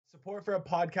Support for a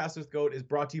podcast with Goat is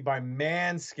brought to you by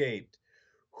Manscaped,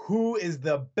 who is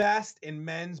the best in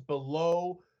men's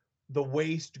below the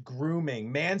waist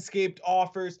grooming. Manscaped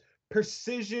offers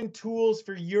precision tools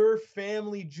for your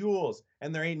family jewels,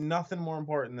 and there ain't nothing more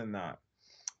important than that.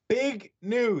 Big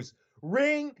news.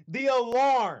 Ring the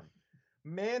alarm.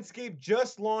 Manscaped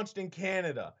just launched in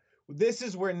Canada. This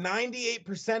is where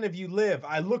 98% of you live.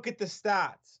 I look at the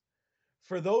stats.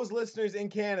 For those listeners in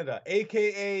Canada,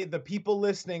 aka the people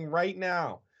listening right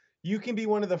now, you can be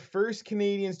one of the first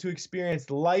Canadians to experience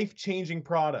life-changing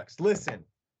products. Listen,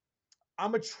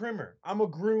 I'm a trimmer. I'm a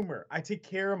groomer. I take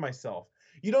care of myself.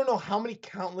 You don't know how many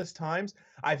countless times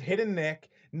I've hit a nick.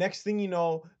 Next thing you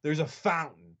know, there's a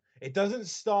fountain. It doesn't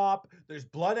stop. There's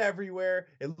blood everywhere.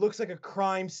 It looks like a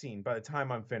crime scene by the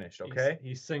time I'm finished, okay?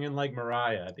 He's singing like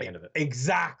Mariah at the end of it.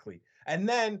 Exactly. And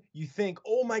then you think,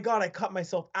 oh my God, I cut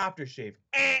myself aftershave.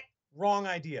 Wrong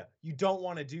idea. You don't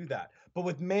want to do that. But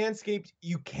with Manscaped,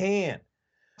 you can.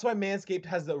 That's why Manscaped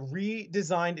has the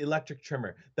redesigned electric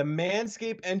trimmer. The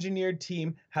Manscaped engineered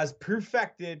team has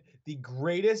perfected the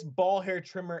greatest ball hair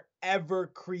trimmer ever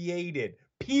created.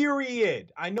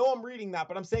 Period. I know I'm reading that,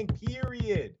 but I'm saying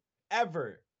period.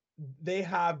 Ever. They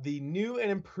have the new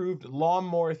and improved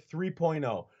Lawnmower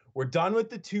 3.0. We're done with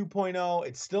the 2.0.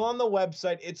 It's still on the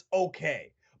website. It's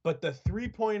okay. But the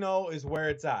 3.0 is where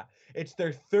it's at. It's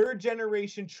their third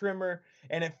generation trimmer,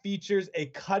 and it features a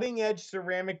cutting edge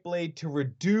ceramic blade to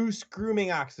reduce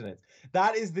grooming accidents.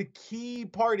 That is the key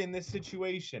part in this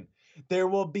situation. There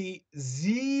will be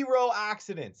 0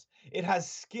 accidents. It has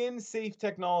skin safe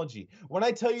technology. When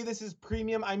I tell you this is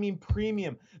premium, I mean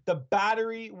premium. The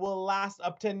battery will last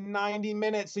up to 90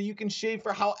 minutes, so you can shave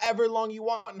for however long you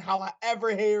want and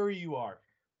however hairy you are.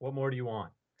 What more do you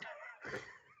want?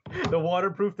 The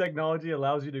waterproof technology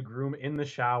allows you to groom in the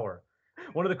shower.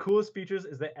 One of the coolest features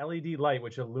is the LED light,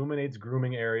 which illuminates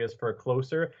grooming areas for a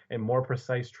closer and more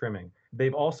precise trimming.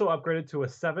 They've also upgraded to a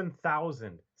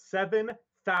 7,000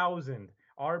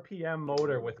 RPM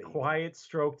motor with quiet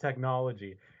stroke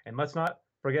technology. And let's not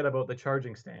forget about the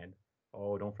charging stand.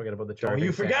 Oh, don't forget about the charging stand.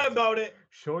 You forget about it.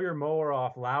 Show your mower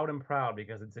off loud and proud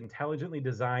because its intelligently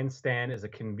designed stand is a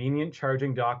convenient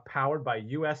charging dock powered by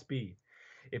USB.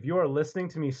 If you are listening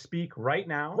to me speak right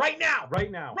now,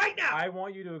 I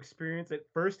want you to experience it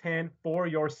firsthand for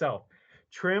yourself.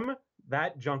 Trim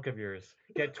that junk of yours.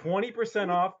 Get 20%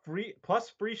 off plus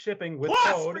free shipping with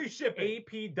code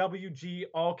APWG,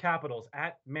 all capitals,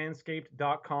 at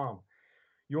manscaped.com.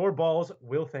 Your balls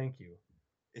will thank you.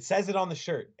 It says it on the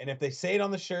shirt. And if they say it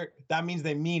on the shirt, that means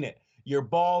they mean it. Your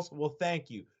balls will thank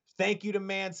you. Thank you to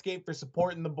Manscaped for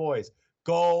supporting the boys.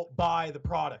 Go buy the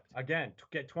product. Again,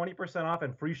 get 20% off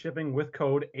and free shipping with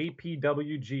code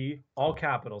APWG, all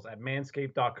capitals, at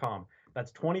manscaped.com.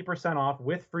 That's 20% off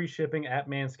with free shipping at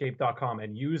manscaped.com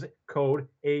and use code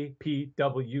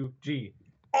APWG.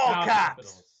 All caps.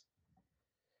 Capitals.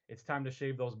 It's time to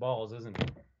shave those balls, isn't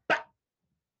it?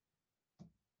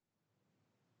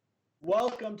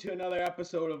 Welcome to another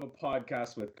episode of A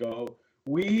Podcast with Go.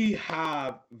 We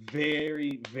have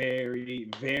very, very,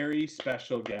 very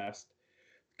special guest.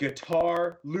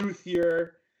 Guitar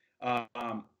luthier,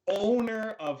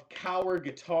 owner of Cower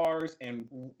Guitars, and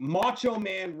Macho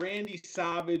Man Randy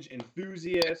Savage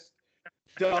enthusiast,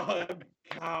 Doug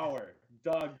Cower.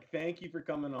 Doug, thank you for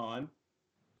coming on.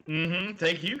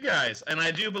 Thank you, guys. And I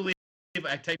do believe,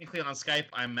 technically on Skype,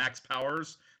 I'm Max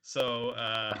Powers, so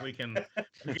we can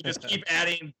just keep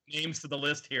adding names to the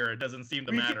list here. It doesn't seem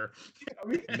to matter.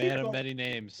 Man of many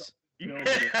names.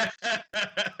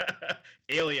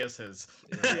 Aliases.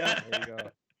 Yeah, there you go.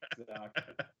 Exactly.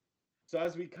 So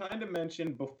as we kind of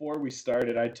mentioned before we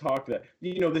started, I talked that,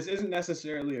 this isn't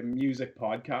necessarily a music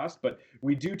podcast, but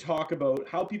we do talk about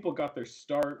how people got their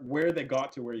start, where they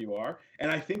got to where you are.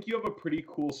 And I think you have a pretty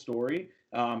cool story.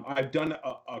 I've done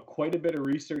quite a bit of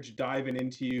research diving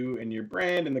into you and your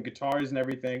brand and the guitars and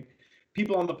everything.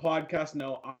 People on the podcast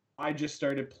know I just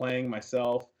started playing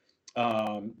myself.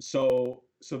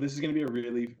 So this is going to be a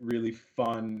really, really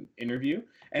fun interview,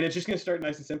 and it's just going to start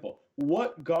nice and simple.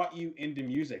 What got you into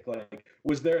music? Like,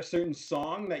 was there a certain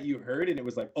song that you heard and it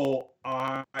was like, oh,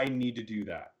 I need to do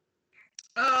that?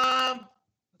 I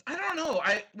don't know.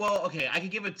 I can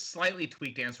give a slightly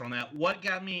tweaked answer on that. What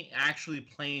got me actually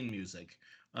playing music?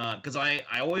 Because I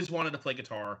always wanted to play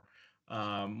guitar.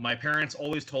 My parents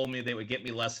always told me they would get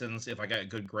me lessons if I got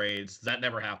good grades. That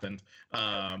never happened.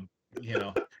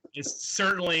 It's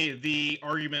certainly the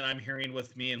argument I'm hearing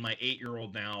with me and my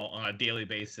 8-year-old now on a daily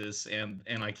basis, and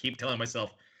I keep telling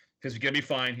myself, because he's gonna be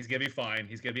fine,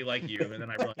 he's gonna be like you, and then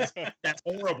I realize that's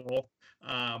horrible.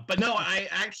 But no,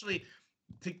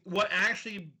 what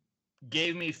actually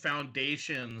gave me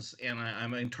foundations, and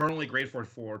I'm eternally grateful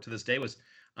for to this day, was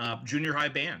junior high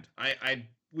band.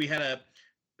 We had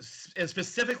and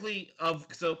specifically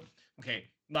okay,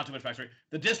 not too much backstory.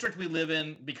 The district we live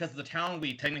in, because the town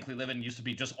we technically live in used to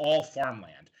be just all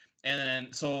farmland,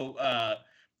 and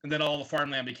then all the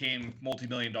farmland became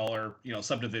multi-million-dollar,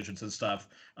 subdivisions and stuff.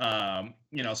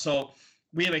 So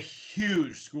we have a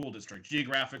huge school district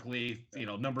geographically,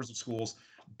 numbers of schools.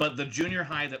 But the junior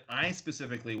high that I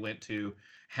specifically went to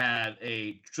had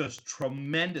a just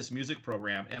tremendous music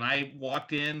program, and I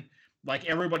walked in like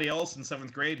everybody else in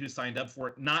 7th grade who signed up for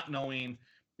it, not knowing,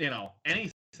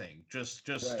 anything, just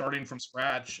Right. starting from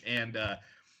scratch. And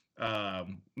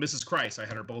Mrs. Christ, I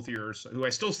had her both years, who I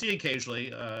still see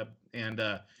occasionally, and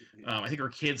I think her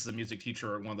kid's the music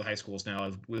teacher at one of the high schools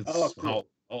now, with Oh, cool. how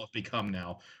all it's become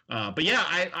now. But yeah,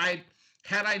 I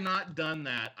had I not done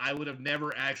that, I would have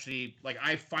never actually,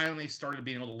 I finally started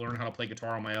being able to learn how to play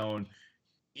guitar on my own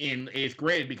in 8th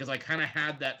grade, because I kind of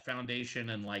had that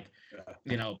foundation, and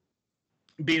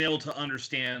being able to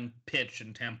understand pitch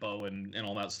and tempo and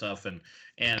all that stuff, and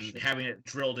having it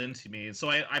drilled into me. And so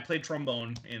I played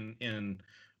trombone in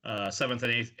 7th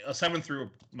and 8th, 7th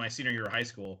through my senior year of high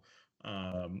school.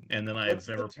 And then I've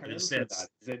never played since.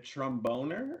 Is it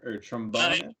tromboner or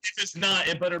trombone? If it's not,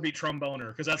 it better be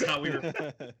tromboner, because that's how we were.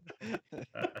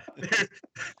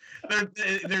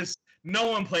 There's no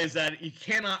one plays that. You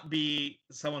cannot be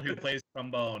someone who plays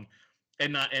trombone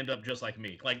and not end up just like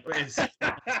me. There's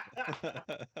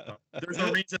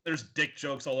a reason there's dick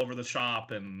jokes all over the shop,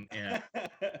 and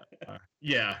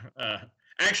yeah.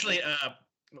 Actually,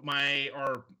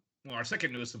 our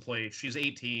second newest employee, she's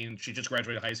 18. She just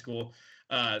graduated high school.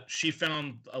 She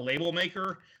found a label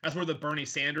maker. That's where the Bernie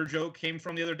Sanders joke came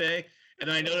from the other day. And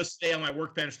then I noticed today on my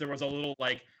workbench there was a little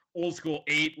old school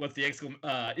 8 with the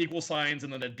equal signs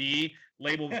and then a D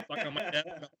label stuck on my desk.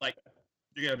 And I'm like,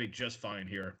 you're gonna be just fine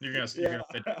here. You're gonna fit.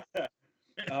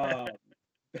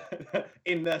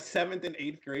 In the 7th and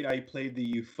 8th grade, I played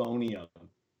the euphonium.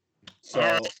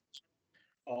 So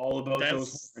all about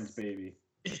those horns, baby.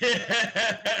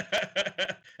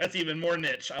 That's even more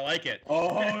niche. I like it.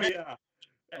 Oh yeah.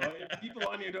 People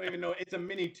on here don't even know it's a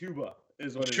mini tuba,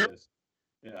 is what it is.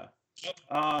 Yeah.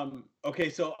 Okay,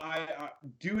 so I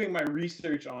doing my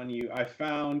research on you, I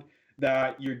found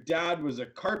that your dad was a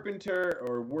carpenter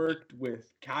or worked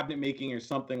with cabinet making or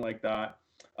something like that.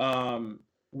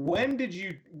 When did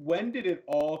it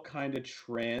all kind of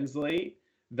translate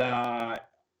that,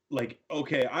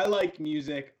 okay, I like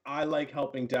music, I like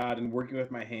helping dad and working with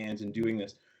my hands and doing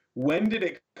this. When did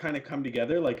it kind of come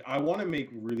together? I want to make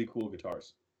really cool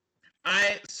guitars.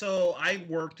 I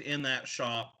worked in that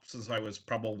shop since I was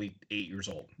probably 8 years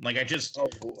old.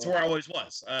 It's where I always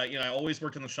was. I always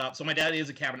worked in the shop. So my dad is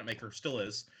a cabinet maker, still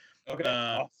is. Okay.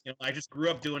 Awesome. I just grew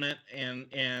up doing it, and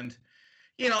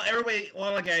everybody, a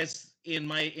lot of guys in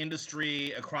my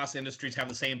industry, across industries, have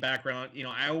the same background.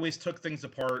 I always took things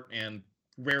apart and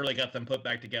rarely got them put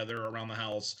back together around the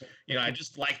house. I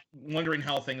just like wondering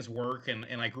how things work, and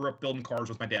I grew up building cars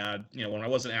with my dad, when I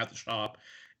wasn't at the shop.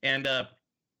 And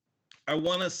I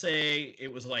want to say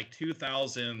it was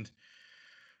 2000,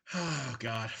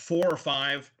 4 or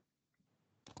 5.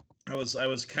 I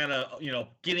was kind of,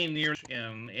 getting near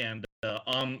and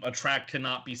on a track to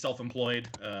not be self-employed.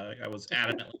 I was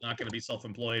adamantly not going to be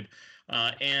self-employed.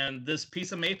 And this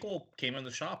piece of maple came in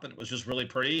the shop, and it was just really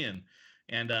pretty.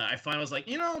 And I finally was like,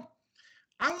 I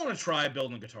want to try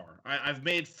building a guitar. I've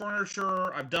made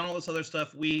furniture. I've done all this other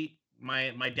stuff.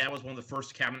 My dad was one of the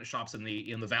first cabinet shops in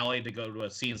the valley to go to a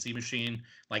CNC machine,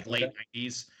 late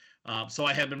 90s. So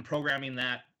I had been programming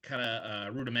that kind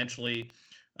of rudimentary.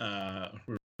 There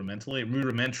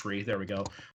we go.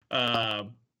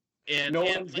 And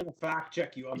one's gonna fact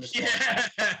check you on this. Yeah,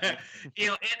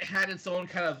 it had its own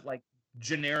kind of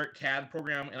generic CAD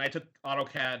program, and I took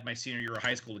AutoCAD my senior year of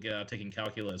high school to get out of taking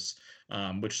calculus,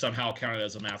 which somehow counted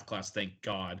as a math class, thank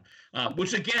God.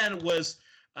 Which again was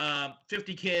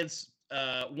 50 kids,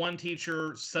 one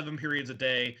teacher, 7 periods a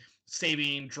day,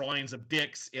 saving drawings of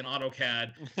dicks in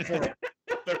AutoCAD for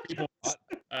 30 people.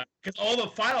 Because all the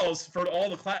files for all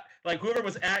the class, whoever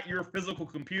was at your physical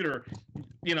computer,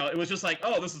 it was just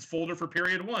oh, this is folder for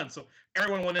period 1. So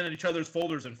everyone went in each other's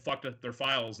folders and fucked up their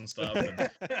files and stuff. And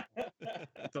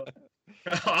so,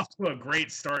 off to a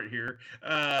great start here,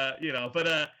 yeah,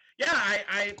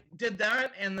 I did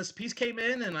that, and this piece came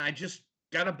in, and I just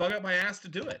got a bug up my ass to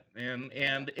do it, and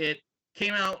it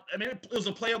came out. I mean, it was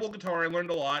a playable guitar. I learned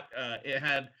a lot. It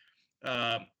had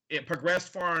it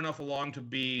progressed far enough along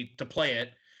to play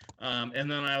it. And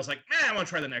then I was like, I want to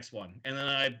try the next one. And then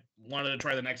I wanted to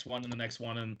try the next one and the next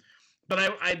one.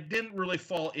 But I didn't really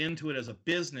fall into it as a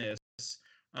business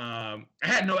I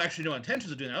had no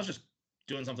intentions of doing that. I was just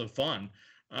doing something fun.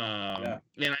 And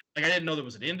I didn't know there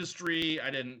was an industry. I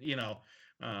didn't,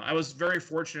 I was very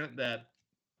fortunate that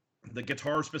the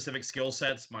guitar specific skill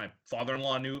sets my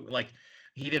father-in-law knew, like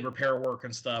he did repair work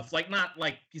and stuff, like not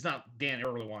like he's not Dan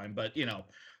Erlewine, but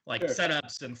like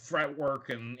setups and fret work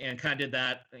and kind of did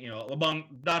that, among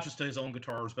not just his own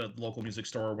guitars, but at the local music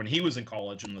store when he was in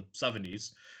college in the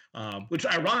 70s, which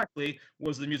ironically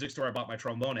was the music store I bought my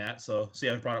trombone at. So see,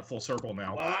 I brought it full circle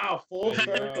now. Wow, full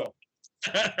circle.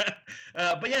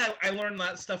 But yeah, I learned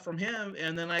that stuff from him,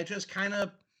 and then I just kind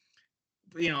of,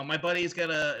 my buddy's got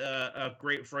a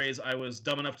great phrase. I was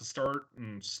dumb enough to start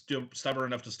and stubborn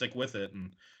enough to stick with it,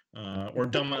 and or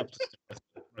dumb enough to stick with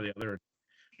it, or the other.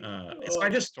 So I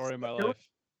just story of my life.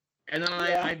 And then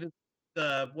I did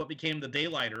what became the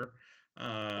Daylighter,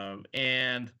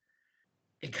 and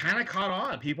it kind of caught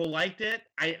on. People liked it.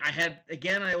 I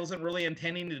wasn't really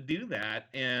intending to do that,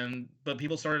 but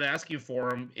people started asking for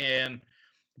them, and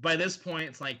by this point,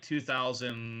 it's like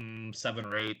 2007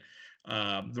 or 8.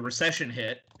 The recession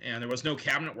hit, and there was no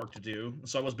cabinet work to do.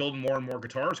 So I was building more and more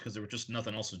guitars because there was just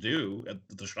nothing else to do at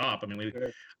the shop. I mean,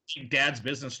 Dad's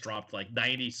business dropped like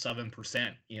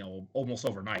 97%, almost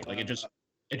overnight. Like it just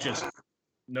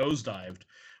nosedived.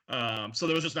 So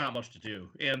there was just not much to do,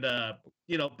 and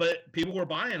but people were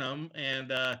buying them,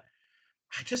 and I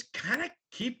just kind of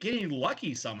keep getting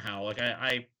lucky somehow. Like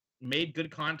I made good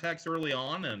contacts early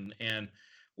on, and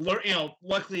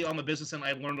luckily on the business end,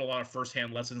 I learned a lot of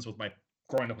firsthand lessons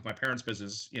growing up with my parents'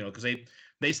 business, because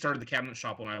they started the cabinet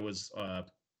shop when I was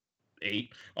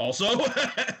 8 also.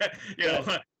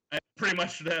 I pretty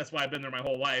much, that's why I've been there my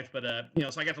whole life, but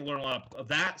so I got to learn a lot of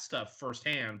that stuff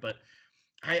firsthand, but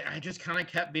I just kind of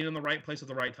kept being in the right place at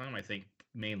the right time, I think,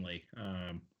 mainly.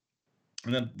 And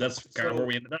then that's kind of where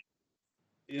we ended up.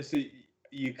 Yeah, so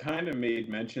you kind of made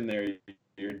mention there,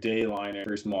 your Dayliner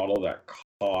first model that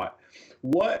caught.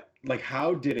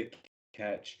 How did it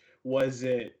catch? Was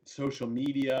it social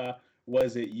media?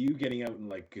 Was it you getting out in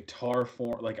like guitar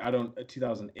form?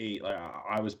 2008,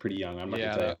 I was pretty young. I'm not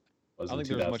gonna tell you. I don't think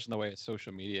there was much in the way of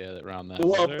social media around that.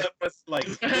 Well, that was like,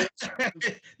 you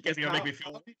guys are gonna make me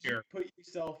feel here. Put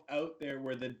yourself out there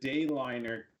where the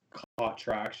Dayliner caught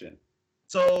traction.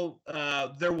 So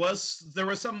there was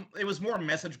some. It was more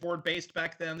message board based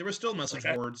back then. There were still message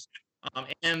boards,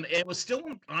 and it was still,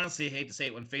 honestly, I hate to say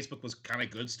it, when Facebook was kind of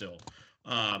good still.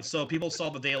 So people saw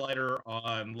the Daylighter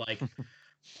on like.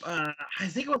 I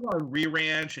think it was on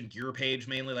Re-Ranch and Gear Page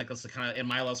mainly. Like that's the kind of in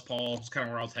my Les Paul. It's kind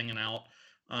of where I was hanging out.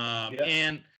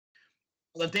 And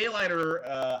the Daylighter,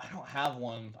 I don't have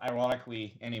one,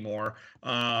 ironically, anymore.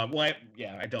 I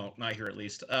don't, not here at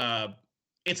least.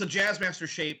 It's a Jazzmaster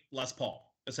shape Les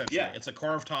Paul, essentially. Yeah. It's a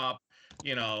carved top,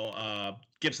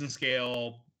 Gibson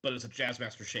scale, but it's a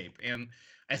Jazzmaster shape. And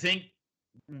I think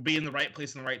being in the right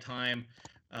place in the right time,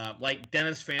 like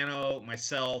Dennis Fano,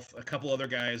 myself, a couple other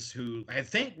guys who I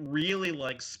think really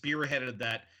spearheaded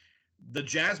that. The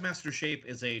Jazzmaster shape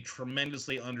is a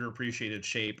tremendously underappreciated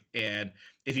shape, and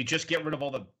if you just get rid of all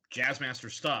the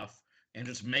Jazzmaster stuff and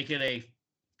just make it a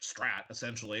Strat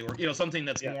essentially, or something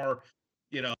that's more,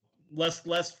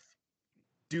 less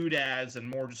doodads and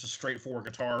more just a straightforward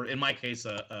guitar. In my case,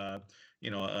 a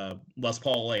Les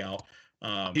Paul layout.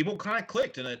 People kind of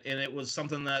clicked in it, and it was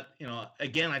something that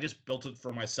again, I just built it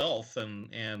for myself,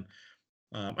 and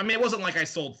I mean, it wasn't like I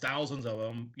sold thousands of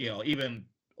them, even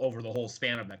over the whole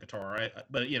span of that guitar, right?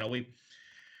 But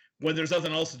when there's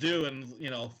nothing else to do, and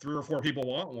 3 or 4 people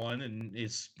want one, and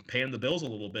it's paying the bills a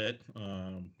little bit,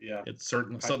 it's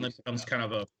something that becomes kind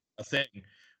of a thing.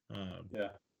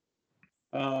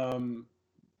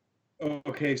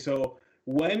 Okay, so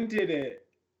when did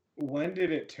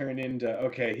it turn into,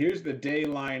 okay, here's the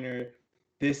Dayliner,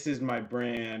 this is my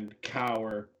brand,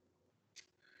 Cower?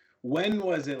 When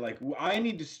was it like, I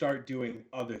need to start doing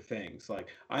other things? Like,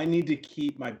 I need to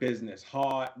keep my business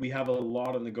hot. We have a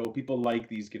lot on the go. People like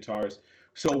these guitars.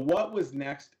 So what was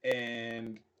next,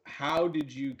 and how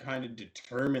did you kind of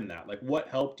determine that? Like, what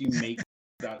helped you make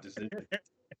that decision?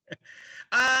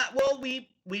 Well, we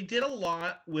did a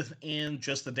lot within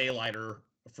just the Daylighter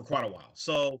for quite a while.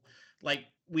 So, like,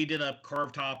 we did a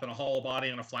carved top and a hollow body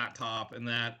and a flat top, and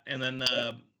then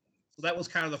so that was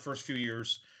kind of the first few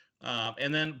years.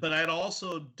 But I'd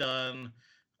also done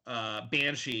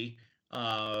Banshee,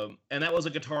 and that was a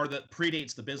guitar that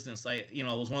predates the business. It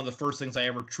was one of the first things I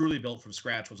ever truly built from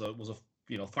scratch was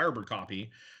a Firebird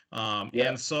copy.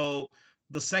 And so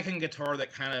the second guitar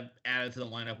that kind of added to the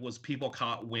lineup was people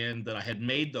caught wind that I had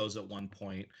made those at one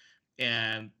point,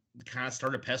 and kind of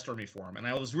started pestering me for them. And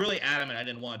I was really adamant I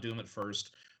didn't want to do them at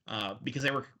first, because they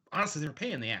were honestly, they're a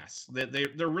pain in the ass.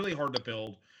 They're really hard to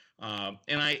build.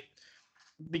 And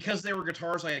because they were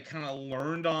guitars I had kind of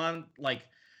learned on, like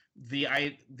the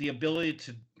ability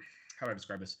to, how do I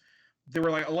describe this? There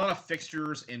were like a lot of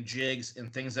fixtures and jigs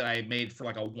and things that I made for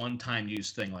like a one-time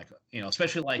use thing, like,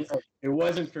 especially like it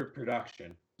wasn't for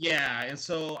production. Yeah, and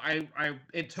so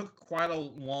it took quite a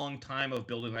long time of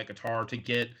building that guitar to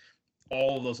get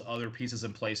all of those other pieces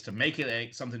in place to make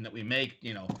it something that we make,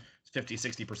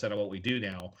 50-60% of what we do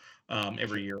now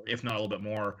every year, if not a little bit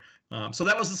more. So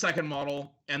that was the second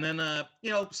model. And then,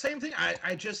 same thing.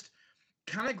 I just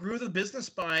kind of grew the business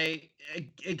by,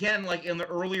 again, like in the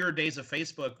earlier days of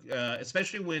Facebook,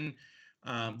 especially when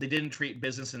they didn't treat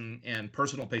business and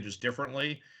personal pages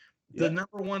differently. The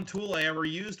number one tool I ever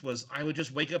used was I would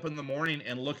just wake up in the morning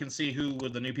and look and see who were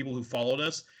the new people who followed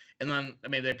us. And then, I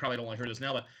mean, they probably don't want to hear this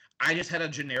now, but I just had a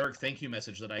generic thank you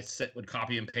message that I would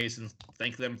copy and paste and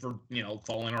thank them for,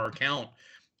 following our account.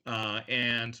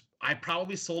 And I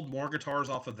probably sold more guitars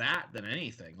off of that than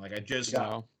anything. Like I just,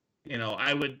 I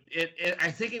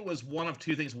think it was one of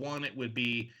two things. One, it would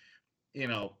be,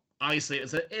 obviously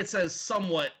it's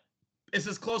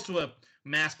as close to a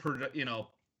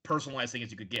personalized thing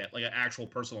as you could get, like an actual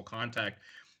personal contact.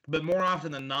 But more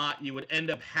often than not, you would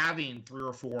end up having 3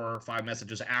 or 4 or 5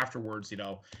 messages afterwards,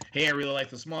 hey, I really like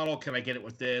this model. Can I get it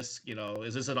with this?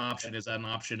 Is this an option? Is that an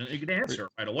option? And you can answer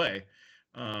right away.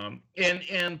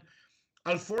 And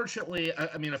unfortunately,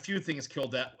 I mean, a few things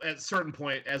killed that. At a certain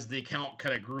point, as the account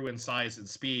kind of grew in size and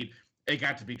speed, it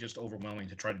got to be just overwhelming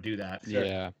to try to do that.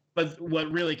 Yeah. But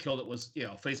what really killed it was,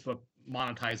 Facebook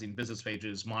monetizing business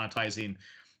pages, monetizing,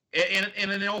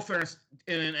 and in all fairness,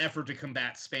 in an effort to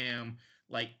combat spam,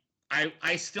 like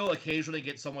I still occasionally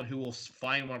get someone who will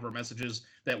find one of our messages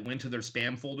that went to their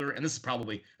spam folder. And this is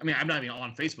probably, I mean, I'm not even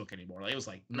on Facebook anymore. Like, it was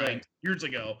like 9 years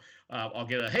ago. I'll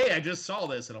get hey, I just saw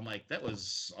this. And I'm like, that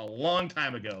was a long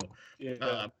time ago.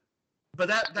 Yeah. But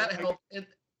that helped. And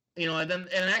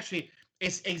actually,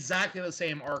 it's exactly the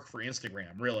same arc for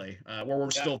Instagram, really, where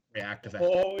we're still very active at.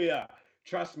 Oh, yeah.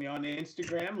 Trust me, on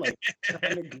Instagram, like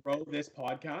trying to grow this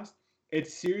podcast,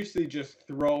 it's seriously just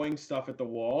throwing stuff at the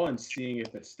wall and seeing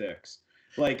if it sticks.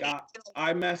 Like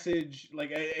I message, like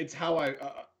it's how I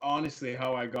honestly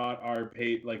how I got our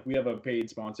paid, like we have a paid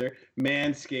sponsor,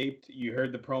 Manscaped. You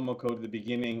heard the promo code at the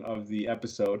beginning of the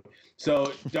episode.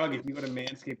 So Doug, if you go to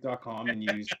manscaped.com and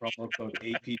use promo code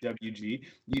APWG,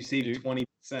 you save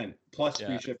 20% plus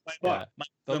free shipping. But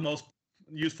the most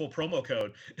useful promo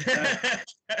code.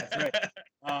 That's right.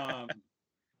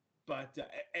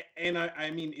 And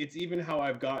I mean, it's even how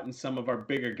I've gotten some of our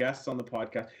bigger guests on the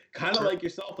podcast, kind of like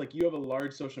yourself. Like, you have a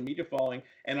large social media following,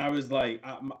 and I was like,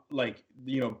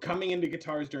 coming into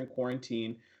guitars during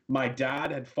quarantine, my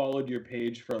dad had followed your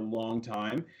page for a long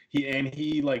time. He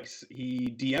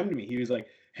DM'd me. He was like,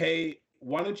 hey,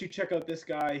 why don't you check out this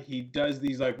guy? He does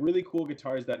these like really cool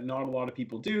guitars that not a lot of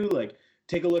people do. Like,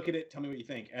 take a look at it. Tell me what you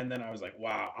think. And then I was like,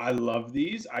 wow, I love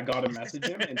these. I got to message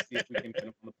him and see if we can get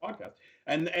him on the podcast.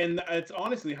 And it's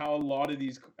honestly how a lot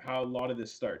of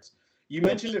this starts. You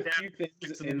mentioned a few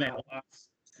things in that last.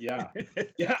 Yeah.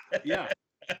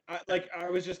 I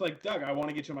was just like, Doug, I want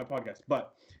to get you on my podcast.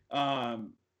 But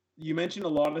you mentioned a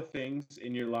lot of things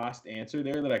in your last answer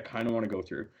there that I kind of want to go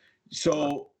through.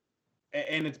 So,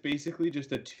 and it's basically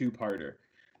just a two-parter.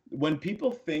 When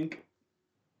people think,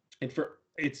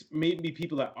 it's maybe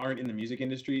people that aren't in the music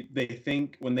industry,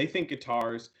 when they think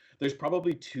guitars, there's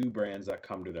probably 2 brands that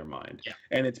come to their mind. Yeah.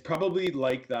 And it's probably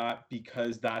like that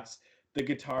because that's the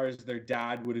guitars their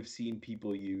dad would have seen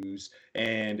people use.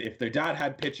 And if their dad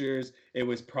had pictures, it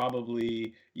was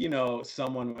probably,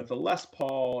 someone with a Les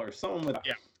Paul or someone with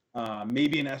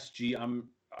maybe an SG.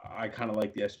 I kind of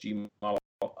like the SG model.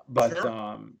 But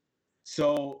sure.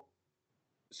 So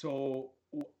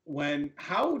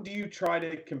how do you try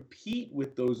to compete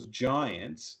with those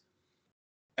giants?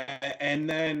 And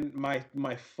then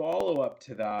my follow-up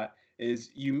to that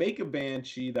is, you make a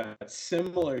Banshee that's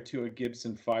similar to a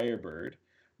Gibson Firebird.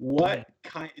 What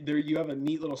you have a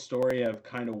neat little story of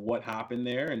kind of what happened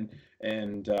there,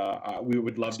 and we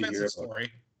would love to hear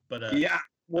story, but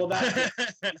well, that's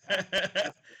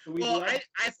well,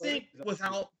 I think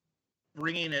without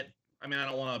bringing it, I mean, I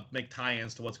don't want to make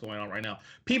tie-ins to what's going on right now.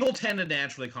 People tend to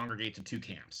naturally congregate to 2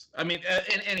 camps. I mean,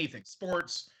 in anything,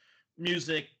 sports,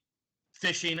 music,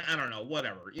 fishing, I don't know,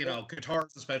 whatever,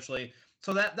 guitars especially.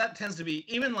 So that tends to be,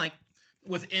 even like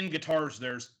within guitars,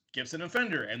 there's Gibson and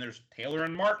Fender, and there's Taylor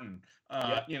and Martin,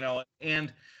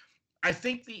 and I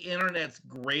think the internet's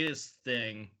greatest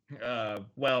thing,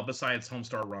 besides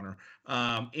Homestar Runner,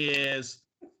 is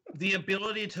the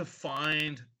ability to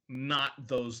find not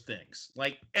those things.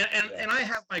 Like, and I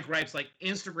have my gripes. Like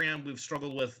Instagram, we've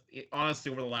struggled with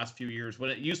honestly over the last few years. When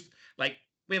it used, like,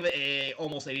 we have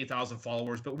almost 80,000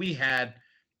 followers, but we had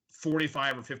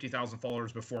 45 or 50,000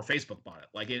 followers before Facebook bought it.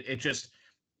 Like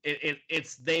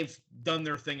it's they've done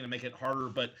their thing to make it harder.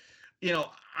 But you know,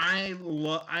 I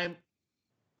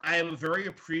am very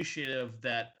appreciative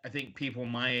that I think people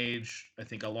my age, I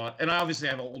think a lot, and obviously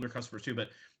I have older customers too, but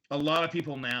a lot of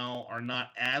people now are not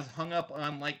as hung up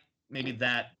on like maybe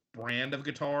that brand of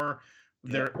guitar.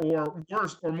 They're or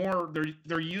worse or more,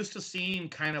 they're used to seeing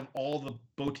kind of all the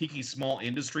boutique small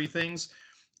industry things,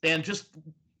 and just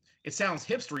it sounds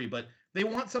hipstery, but they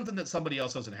want something that somebody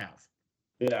else doesn't have.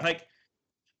 Yeah. Like,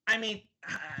 I mean,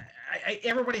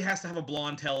 everybody has to have a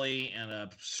blonde Telly and a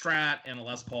Strat and a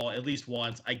Les Paul at least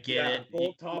once. I get it.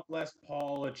 Full top Les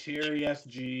Paul, a Cherry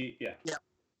SG.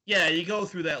 Yeah, you go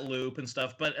through that loop and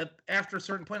stuff, but after a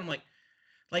certain point, I'm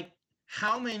like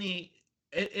how many?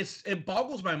 It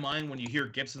boggles my mind when you hear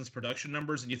Gibson's production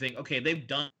numbers and you think, okay, they've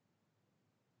done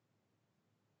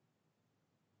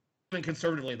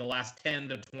conservatively the last 10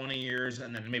 to 20 years,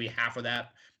 and then maybe half of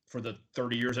that for the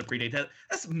 30 years that predate that.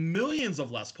 That's millions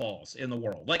of Les Pauls in the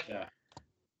world. Like,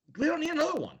 we don't need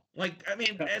another one. Like, I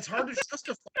mean, it's hard to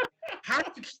justify. How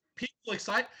do people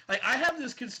excited? Like, I have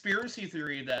this conspiracy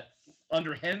theory that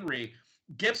under Henry,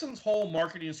 Gibson's whole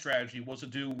marketing strategy was to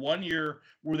do 1 year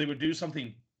where they would do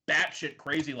something batshit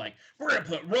crazy, like, we're going to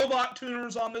put robot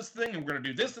tuners on this thing, and we're going to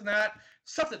do this and that,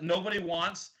 stuff that nobody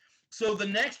wants. So the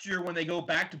next year when they go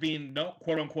back to being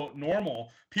quote unquote normal,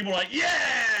 people are like,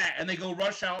 yeah! And they go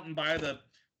rush out and buy the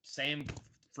same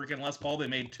freaking Les Paul they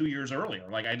made 2 years earlier.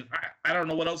 Like, I don't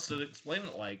know what else to explain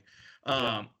it like.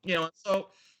 You know, so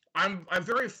I'm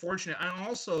very fortunate. I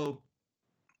also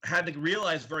had to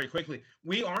realize very quickly,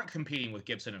 we aren't competing with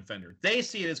Gibson and Fender. They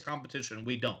see it as competition.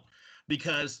 We don't.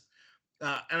 Because,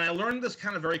 and I learned this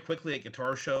kind of very quickly at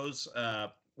guitar shows.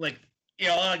 Like, you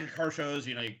know, a lot of guitar shows,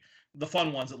 you know, the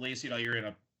fun ones at least, you know, you're in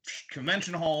a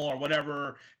convention hall or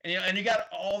whatever, and you got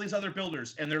all these other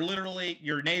builders, and they're literally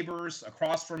your neighbors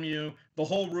across from you. The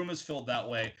whole room is filled that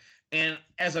way. And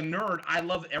as a nerd, I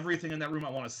love everything in that room. I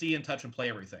want to see and touch and play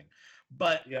everything.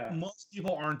 But most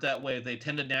people aren't that way. They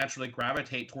tend to naturally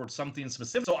gravitate towards something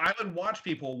specific. So I would watch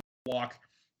people walk,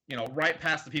 you know, right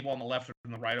past the people on the left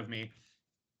and the right of me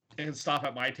and stop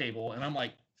at my table. And I'm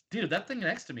like, dude, that thing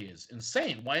next to me is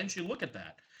insane. Why didn't you look at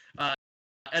that?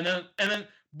 And then,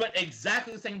 but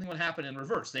exactly the same thing would happen in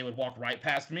reverse. They would walk right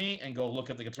past me and go look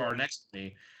at the guitar next to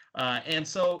me. And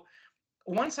so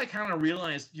once I kind of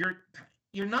realized you're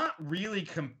not really,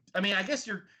 I mean, I guess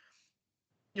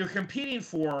you're competing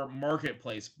for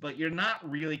marketplace, but you're not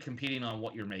really competing on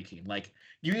what you're making. Like,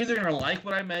 you're either going to like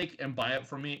what I make and buy it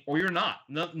from me, or you're not.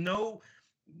 No,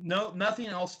 nothing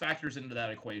else factors into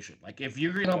that equation. Like, if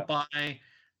you're going to buy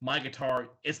my guitar,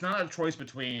 it's not a choice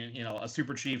between, you know, a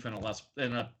Super Chief and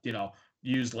a you know,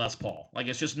 used Les Paul. Like,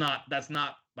 it's just not, that's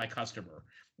not my customer.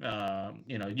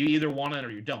 You know, you either want it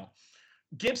or you don't.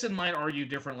 Gibson might argue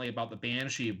differently about the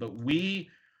Banshee, but we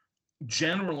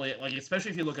generally, like, especially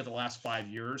if you look at the last 5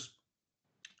 years,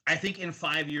 I think in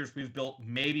 5 years we've built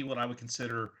maybe what I would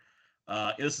consider,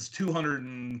 this is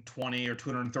 220 or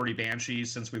 230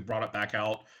 Banshees since we brought it back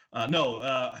out.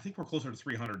 I think we're closer to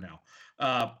 300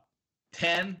 now.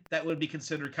 10 that would be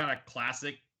considered kind of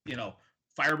classic, you know,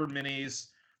 Firebird Minis,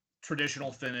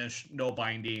 traditional finish, no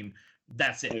binding.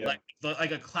 That's it.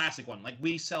 Like a classic one. Like,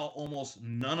 we sell almost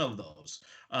none of those.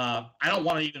 I don't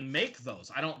want to even make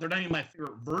those. They're not even my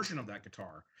favorite version of that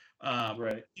guitar.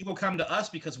 Right. People come to us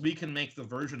because we can make the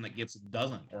version that Gibson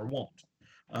doesn't or won't.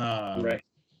 Right.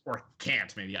 Or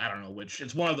can't, maybe. I don't know which.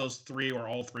 It's one of those three or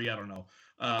all three. I don't know.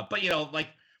 But, you know, like,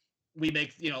 we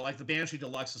make, you know, like the Banshee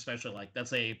Deluxe especially, like,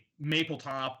 that's a maple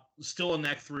top, still a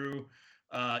neck through,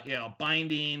 you know,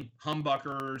 binding,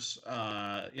 humbuckers,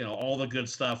 you know, all the good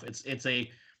stuff. It's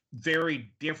a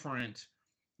very different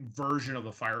version of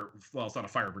it's not a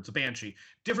Firebird, it's a Banshee.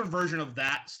 Different version of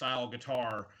that style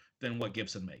guitar than what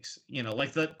Gibson makes. You know,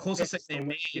 like the closest thing they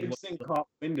made. Gibson caught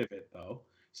wind of it though.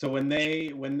 So when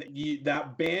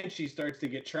that Banshee starts to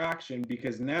get traction,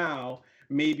 because now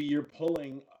maybe you're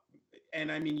pulling. And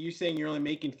I mean, you saying you're only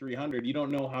making 300, you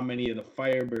don't know how many of the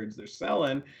Firebirds they're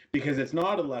selling, because it's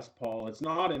not a Les Paul, it's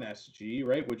not an SG,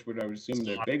 right? Which would, I would assume,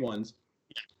 they're big ones.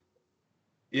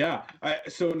 Yeah.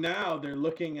 So now they're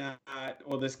looking at,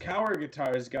 well, this Kauer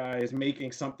Guitars guy is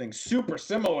making something super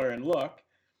similar in look.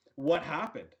 What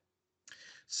happened?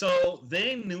 So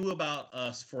they knew about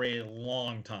us for a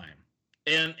long time.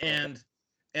 And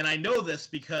I know this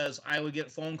because I would get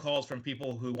phone calls from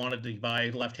people who wanted to buy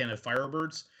left-handed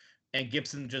Firebirds. And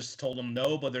Gibson just told them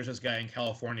no, but there's this guy in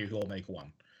California who will make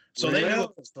one. So they knew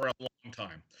this for a long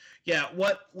time. Yeah,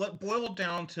 what boiled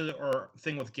down to our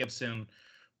thing with Gibson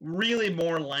really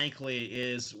more likely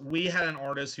is we had an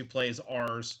artist who plays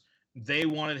ours. They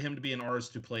wanted him to be an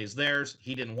artist who plays theirs.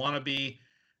 He didn't want to be.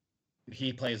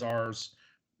 He plays ours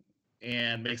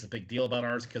and makes a big deal about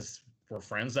ours because we're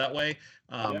friends that way.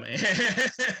 And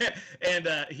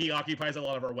he occupies a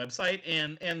lot of our website,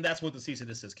 and that's what the cease and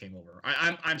desist came over.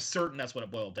 I'm certain that's what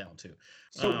it boiled down to.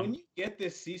 So when you get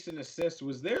this cease and desist,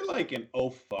 was there like an oh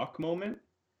fuck moment?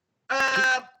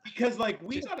 Because like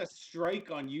we got a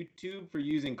strike on YouTube for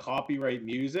using copyright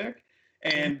music,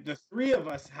 and the three of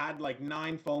us had like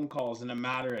 9 phone calls in a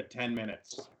matter of 10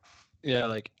 minutes. Yeah,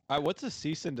 like what's a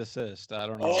cease and desist? I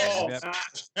don't know.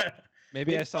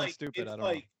 Maybe I sound stupid. I don't know.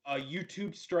 It's like a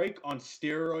YouTube strike on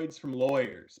steroids from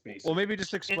lawyers, basically. Well, maybe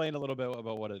just explain a little bit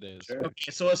about what it is. Sure.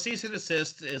 Okay, so a cease and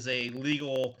desist is a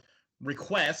legal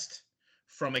request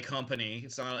from a company.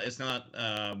 It's not.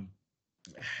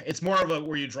 It's more of a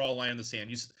where you draw a line in the sand.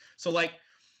 So like,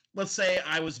 let's say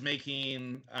I was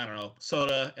making, I don't know,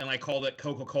 soda, and I called it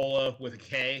Coca-Cola with a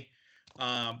K.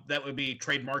 That would be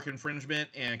trademark infringement,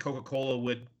 and Coca-Cola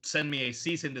would send me a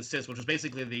cease and desist, which is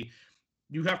basically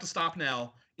you have to stop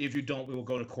now. If you don't, we will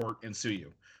go to court and sue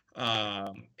you.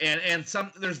 And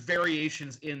there's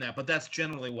variations in that, but that's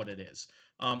generally what it is.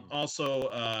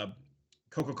 Also,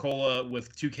 Coca-Cola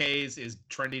with 2 Ks is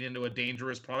trending into a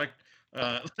dangerous product.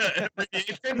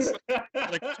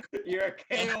 You're a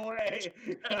K away.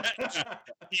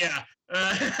 Yeah.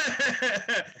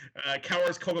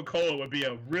 Cowards Coca-Cola would be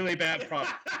a really bad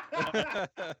product.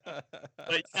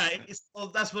 But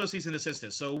that's what a cease and desist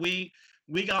is. So we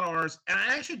got ours, and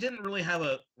I actually didn't really have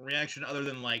a reaction other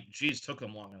than like, geez, took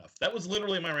them long enough. That was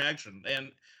literally my reaction,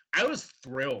 and I was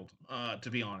thrilled, to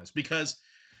be honest, because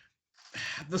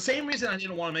the same reason I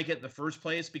didn't want to make it in the first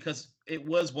place, because it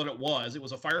was what it was. It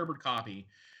was a Firebird copy,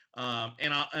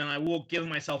 and I will give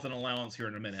myself an allowance here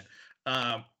in a minute.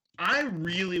 I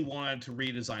really wanted to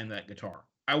redesign that guitar.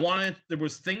 There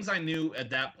was things I knew at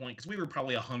that point, because we were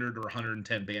probably 100 or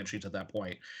 110 band sheets at that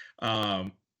point,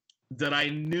 that I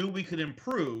knew we could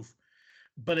improve.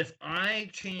 But if I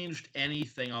changed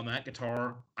anything on that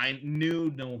guitar, I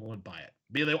knew no one would buy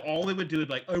it. All they would do is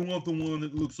like, I want the one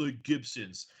that looks like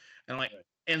Gibson's.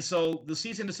 And so the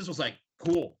cease and desist was like,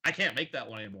 cool, I can't make that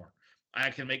one anymore. I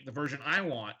can make the version I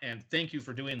want, and thank you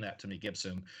for doing that to me,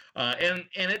 Gibson. And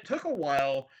it took a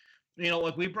while.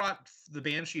 Like we brought the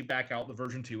band sheet back out, the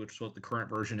version 2, which is what the current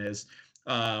version is.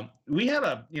 We had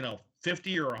a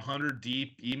 50 or 100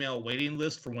 deep email waiting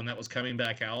list for when that was coming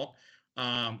back out.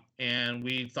 And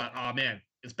we thought, oh man,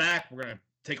 it's back. We're gonna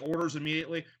take orders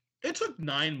immediately. It took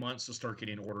 9 months to start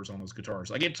getting orders on those guitars.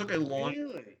 Like it took a long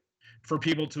for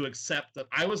people to accept that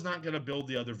I was not going to build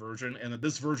the other version, and that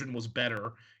this version was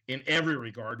better in every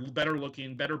regard, better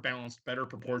looking, better balanced, better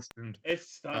proportioned. It's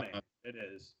stunning. It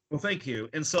is. Well, thank you.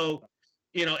 And so,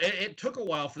 it took a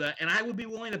while for that, and I would be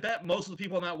willing to bet most of the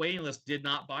people on that waiting list did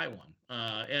not buy one.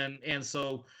 And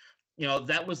so,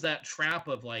 that was that trap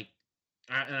of like,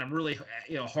 and I'm really,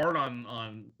 hard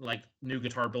on like new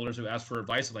guitar builders who ask for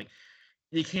advice of like,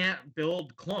 you can't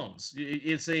build clones.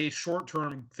 It's a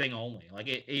short-term thing only.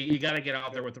 Like you got to get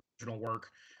out there with the original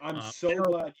work. I'm so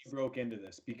glad you broke into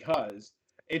this, because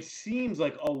it seems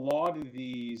like a lot of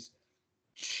these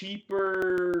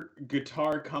cheaper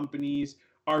guitar companies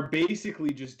are basically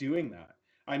just doing that.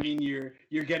 I mean, you're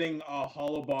getting a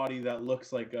hollow body that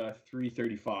looks like a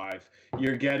 335.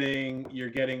 You're getting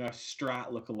a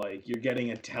Strat lookalike. You're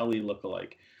getting a Tele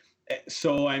lookalike.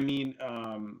 So I mean,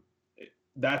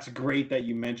 that's great that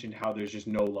you mentioned how there's just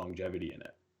no longevity in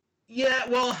it. Yeah,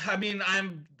 well, I mean,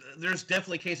 there's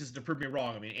definitely cases to prove me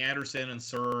wrong. I mean, Anderson and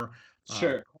Sir,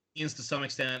 sure, Collins to some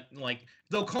extent, like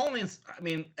though Collins, I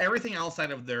mean, everything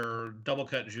outside of their Double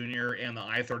Cut Junior and the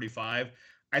I-35,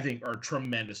 I think are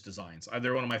tremendous designs.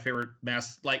 They're one of my favorite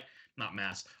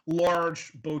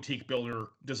large boutique builder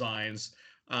designs.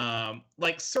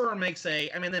 Like Sir makes they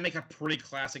make a pretty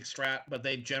classic Strat, but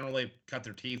they generally cut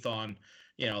their teeth on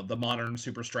the modern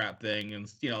super Strat thing, and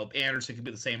Anderson could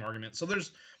be the same argument. So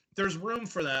there's room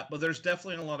for that, but there's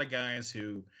definitely a lot of guys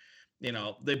who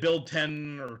they build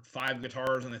 10 or 5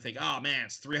 guitars and they think, oh man,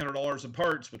 it's $300 in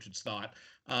parts, which it's not.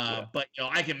 But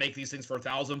I can make these things for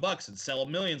 $1,000 and sell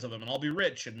millions of them and I'll be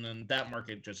rich. And then that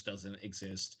market just doesn't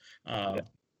exist,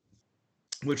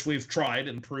 which we've tried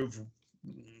and proved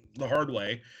the hard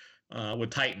way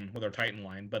with our Titan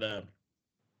line. But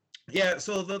yeah,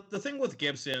 so the thing with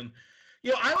Gibson,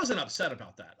 I wasn't upset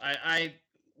about that.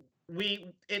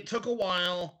 It took a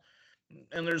while,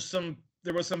 and there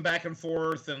was some back and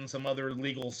forth and some other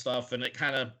legal stuff, and it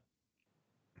kind of,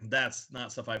 that's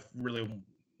not stuff I really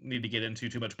need to get into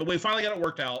too much. But we finally got it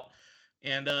worked out,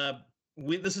 and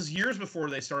this is years before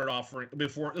they started offering.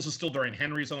 Before this was still during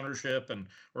Henry's ownership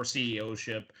or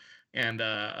CEO-ship, and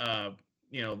now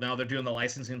they're doing the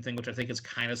licensing thing, which I think is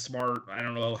kind of smart. I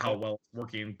don't know how well it's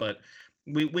working, but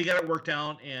we got it worked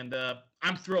out, and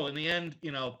I'm thrilled. In the end,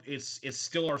 it's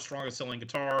still our strongest selling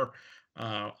guitar.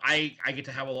 I get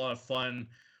to have a lot of fun.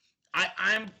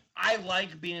 I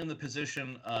like being in the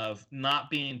position of not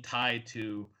being tied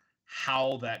to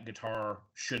how that guitar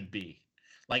should be.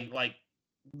 Like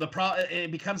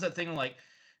it becomes that thing like,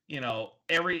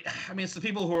 it's the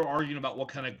people who are arguing about what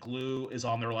kind of glue is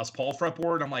on their Les Paul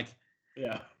fretboard. I'm like,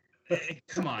 yeah,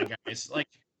 come on, guys. Like,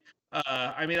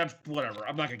 whatever.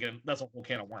 I'm not gonna get. That's a whole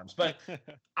can of worms. But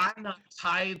I'm not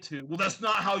tied to. Well, that's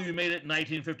not how you made it in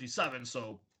 1957.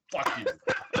 So fuck you.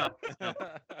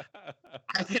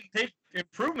 I can take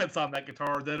improvements on that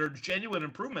guitar that are genuine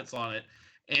improvements on it,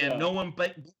 and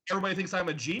everybody thinks I'm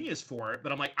a genius for it.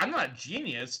 But I'm like, I'm not a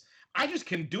genius. I just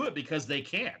can do it because they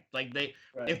can. Like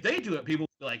if they do it, people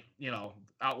will be like,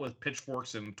 out with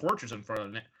pitchforks and torches in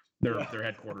front of their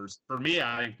headquarters. For me,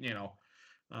 I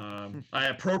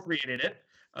appropriated it.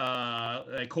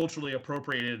 I culturally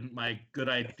appropriated my good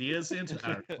ideas into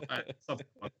something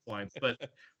along those lines. But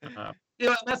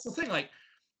that's the thing. Like,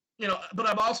 but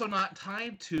I'm also not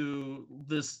tied to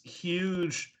this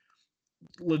huge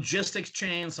logistics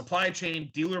chain, supply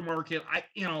chain, dealer market.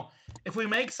 If we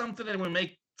make something and we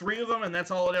make 3 of them and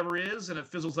that's all it ever is and it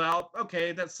fizzles out,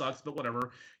 okay, that sucks, but whatever.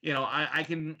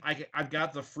 I've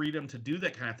got the freedom to do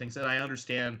that kind of things, and I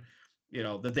understand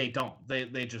that they don't.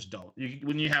 They just don't.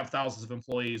 When you have thousands of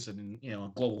employees and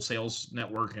a global sales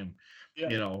network, and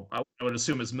I would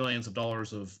assume it's millions of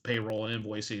dollars of payroll and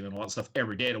invoicing and all that stuff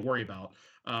every day to worry about.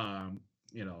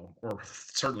 Or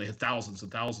certainly thousands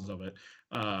and thousands of it.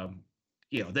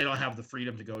 They don't have the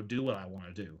freedom to go do what I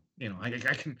want to do. I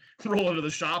can roll into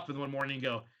the shop in one morning and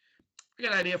go, I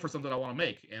got an idea for something I want to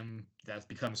make, and that's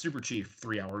become Super Chief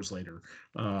 3 hours later.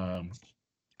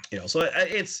 So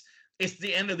it's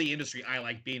the end of the industry I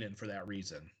like being in for that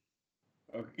reason.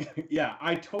 Okay. Yeah,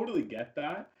 I totally get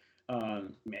that.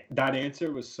 That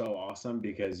answer was so awesome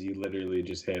because you literally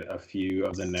just hit a few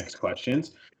of the next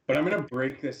questions. But I'm going to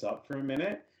break this up for a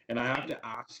minute, and I have to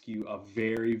ask you a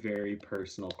very, very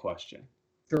personal question.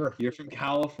 Sure. You're from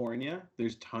California.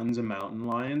 There's tons of mountain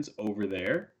lions over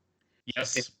there.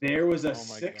 Yes. If there was a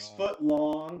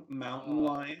 6-foot-long mountain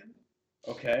lion,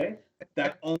 okay,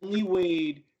 that only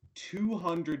weighed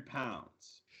 200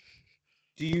 pounds,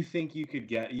 do you think you could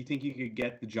get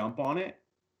the jump on it?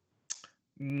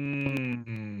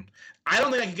 I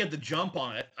don't think I could get the jump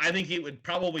on it. I think it would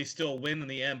probably still win in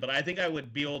the end, but I think I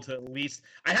would be able to at least.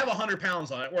 I have 100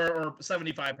 pounds on it, or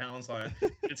 75 pounds on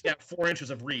it. It's got 4 inches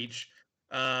of reach.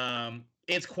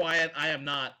 It's quiet. I am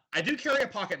not. I do carry a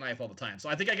pocket knife all the time, so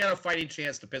I think I got a fighting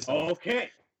chance to piss it off. Okay,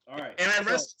 all right. And I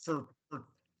wrestled for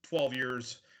 12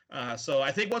 years, so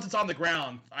I think once it's on the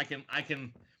ground, I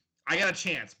got a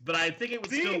chance, but I think it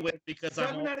would still win because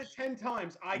 7 out of 10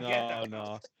 times I get that.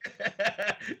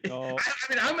 No.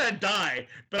 I'm gonna die,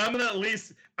 but I'm gonna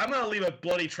leave a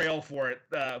bloody trail for it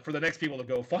for the next people to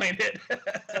go find it.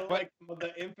 So,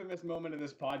 the infamous moment of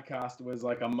this podcast was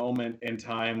like a moment in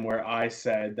time where I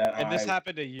said that. And this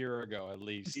happened a year ago, at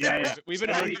least. Yeah. We've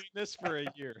been doing this for a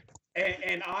year.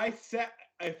 And I said,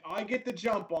 if I get the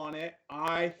jump on it,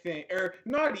 I think, or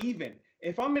not even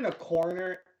if I'm in a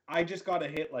corner. I just got to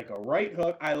hit like a right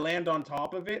hook. I land on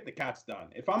top of it. The cat's done.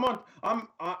 If I'm a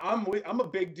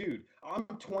big dude. I'm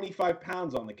 25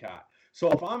 pounds on the cat. So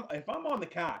if I'm on the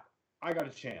cat, I got a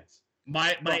chance.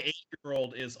 My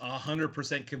 8-year-old is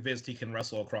 100% convinced he can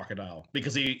wrestle a crocodile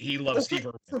because he loves Steve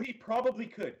Irwin. So he probably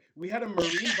could. We had a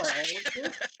marine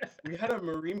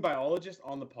biologist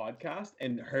on the podcast,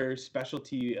 and her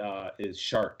specialty is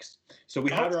sharks. So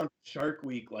we had her on Shark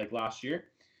Week like last year.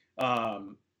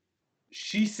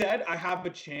 She said I have a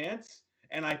chance,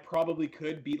 and I probably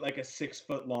could beat like a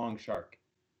 6-foot-long shark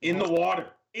in the water.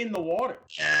 In the water.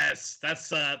 Yes,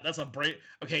 that's a break.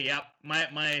 Okay, yeah,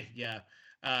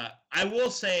 I will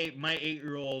say my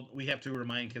 8-year-old. We have to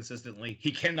remind consistently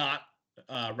he cannot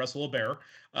wrestle a bear.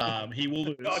 He will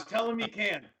lose. No, tell him he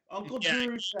can. Uncle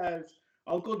Drew says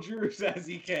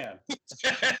he can.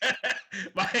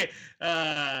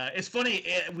 It's funny.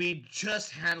 We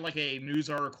just had like a news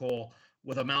article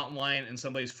with a mountain lion in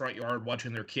somebody's front yard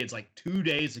watching their kids like 2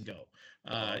 days ago.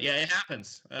 It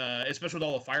happens. Especially with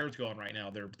all the fires going right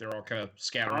now. They're all kind of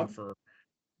scattering for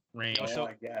rain. Oh,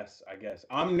 I guess.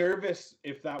 I'm nervous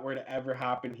if that were to ever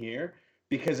happen here,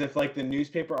 because if like the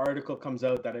newspaper article comes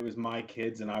out that it was my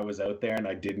kids and I was out there and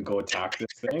I didn't go attack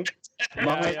this thing,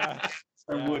 I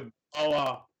would blow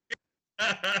up.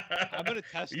 I'm gonna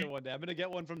test it one day. I'm gonna get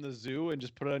one from the zoo and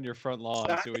just put it on your front lawn.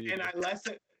 And see what you do.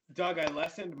 I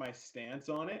lessened my stance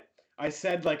on it. I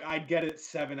said like I'd get it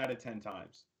 7 out of 10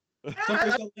 times. So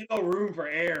there's a little room for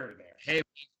error there. Hey,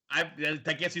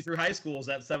 that gets you through high school. Is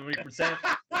that 70%?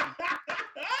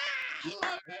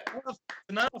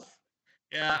 Enough.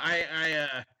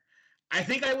 Yeah, I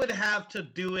think I would have to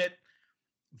do it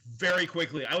very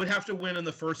quickly. I would have to win in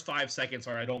the first 5 seconds,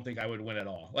 or I don't think I would win at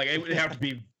all. Like it would have to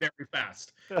be very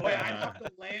fast. Wait, I'd have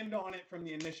to land on it from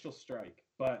the initial strike,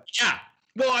 but yeah.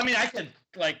 Well, I mean, I could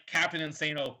like Captain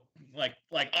Insano, like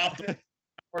off the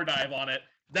power dive on it.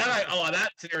 That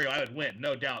scenario, I would win,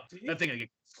 no doubt. That thing would get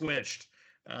squished.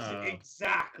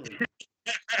 Exactly.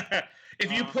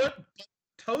 If you put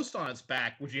toast on its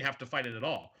back, would you have to fight it at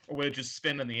all, or would it just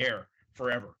spin in the air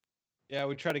forever? Yeah,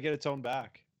 we try to get its own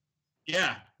back.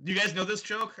 Yeah. Do you guys know this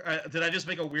joke? Did I just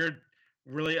make a weird,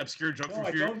 really obscure joke? No,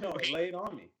 I don't know. Lay it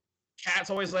on me. Cats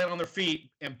always land on their feet,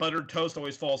 and buttered toast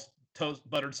always falls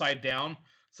buttered side down.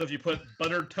 So if you put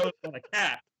buttered toast on a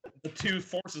cat, the two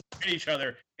forces hit each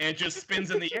other, and it just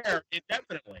spins in the air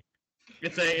indefinitely.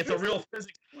 It's a real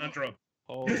physics conundrum.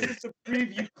 This is a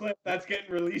preview clip that's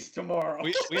getting released tomorrow.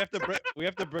 We have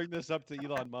to bring this up to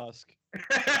Elon Musk.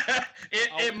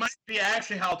 It might be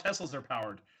actually how Teslas are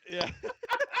powered. Yeah.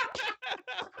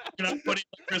 You're not putting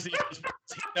electricity just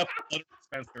heating up the butter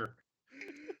dispenser.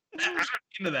 I'm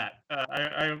into that.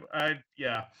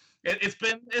 Yeah. It's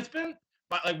been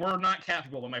like we're not cat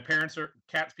people, but my parents are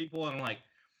cats people, and I'm like,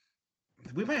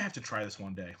 we might have to try this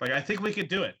one day. Like I think we could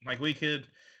do it. Like we could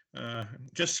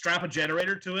just strap a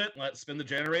generator to it, let it spin the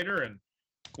generator, and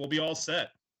we'll be all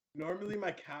set. Normally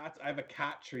my cats, I have a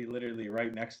cat tree literally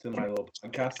right next to my little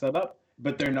podcast setup,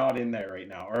 but they're not in there right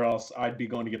now, or else I'd be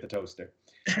going to get the toaster.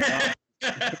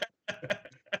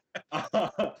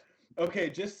 Okay,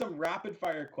 just some rapid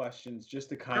fire questions just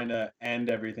to kind of end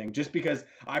everything, just because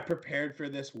I prepared for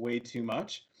this way too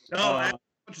much. Like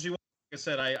I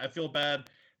said, I feel bad,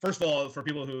 first of all, for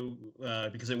people who,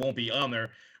 because it won't be on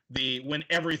there, when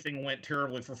everything went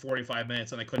terribly for 45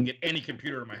 minutes and I couldn't get any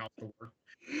computer in my house to work.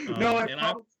 No, it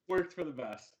probably worked for the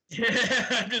best.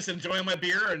 I'm just enjoying my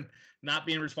beer and not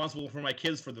being responsible for my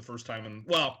kids for the first time. And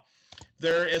well,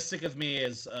 they're as sick of me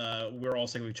as we're all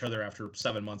sick of each other after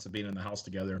 7 months of being in the house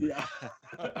together. Yeah.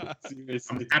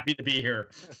 I'm happy to be here.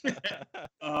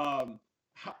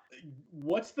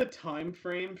 What's the time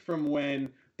frame from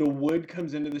when the wood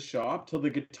comes into the shop till the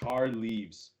guitar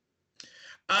leaves?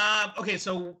 Okay,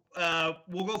 so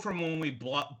we'll go from when we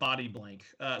body blank.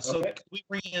 So we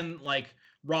bring in like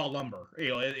raw lumber.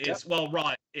 It's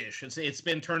raw-ish. It's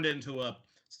been turned into a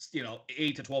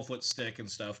 8 to 12 foot stick and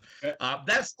stuff.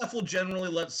 That stuff will generally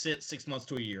let sit 6 months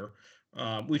to a year.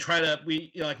 We try to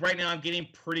like right now I'm getting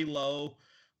pretty low.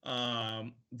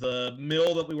 The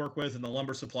mill that we work with and the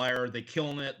lumber supplier, they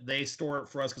killing it. They store it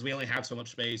for us because we only have so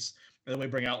much space. And then we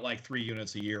bring out like 3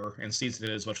 units a year and season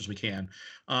it as much as we can.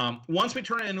 Once we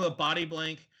turn it into a body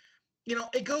blank,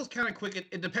 it goes kind of quick.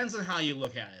 It depends on how you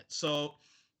look at it. So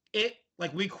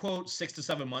we quote 6 to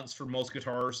 7 months for most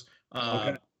guitars.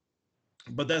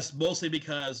 But that's mostly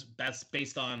because that's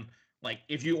based on like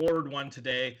if you ordered one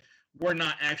today, we're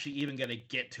not actually even going to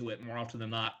get to it more often than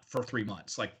not for 3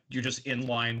 months. Like you're just in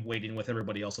line waiting with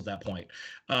everybody else at that point.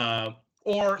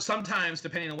 Or sometimes,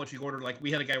 depending on what you order, like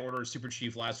we had a guy order a Super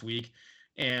Chief last week,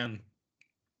 and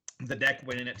the deck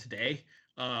went in it today.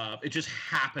 It just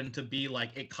happened to be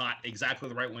like it caught exactly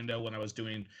the right window when I was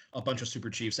doing a bunch of Super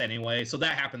Chiefs anyway. So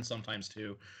that happens sometimes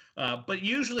too. But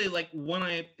usually, like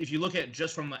if you look at it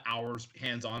just from the hours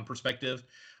hands-on perspective,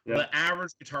 the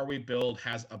average guitar we build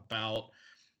has about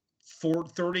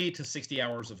 30 to 60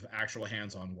 hours of actual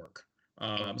hands-on work.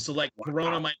 So like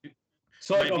Corona might be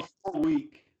a full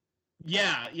week.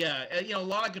 Yeah. A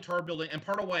lot of guitar building, and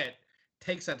part of why it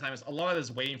takes that time is a lot of it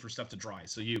is waiting for stuff to dry.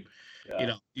 So you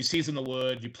season the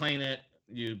wood, you plane it,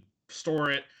 you store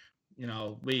it.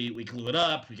 We glue it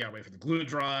up. We gotta wait for the glue to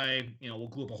dry. We'll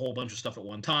glue up a whole bunch of stuff at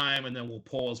one time, and then we'll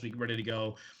pull as we get ready to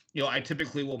go. I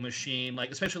typically will machine,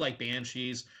 like especially like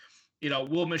Banshees.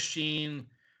 We'll machine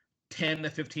 10 to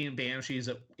 15 Banshees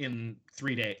in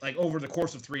 3 days, like over the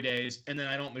course of 3 days, and then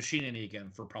I don't machine any again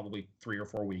for probably 3 or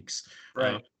 4 weeks.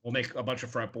 Right. We'll make a bunch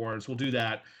of fretboards. We'll do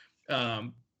that.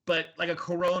 But like a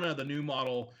Corona, the new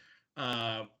model,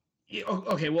 everything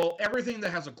that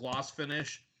has a gloss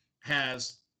finish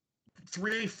has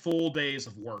 3 full days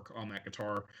of work on that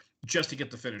guitar just to get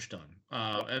the finish done.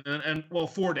 And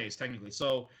 4 days technically.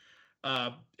 So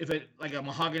if it like a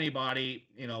mahogany body,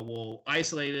 we'll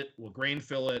isolate it, we'll grain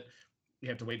fill it. You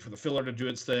have to wait for the filler to do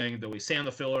its thing. Then we sand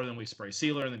the filler, then we spray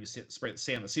sealer, and then you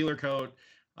sand the sealer coat.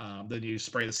 Then you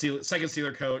spray the second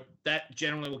sealer coat. That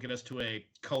generally will get us to a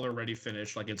color ready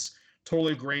finish, like it's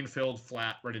totally grain filled,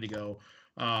 flat, ready to go.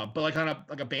 But like on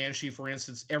a Banshee, for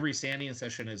instance, every sanding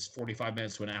session is 45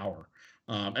 minutes to an hour,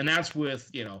 and that's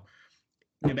with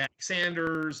pneumatic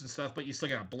sanders and stuff. But you still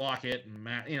gotta block it, and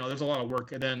there's a lot of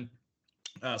work. And then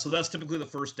so that's typically the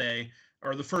first day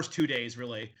or the first 2 days,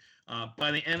 really.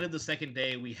 By the end of the second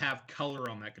day, we have color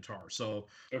on that guitar. So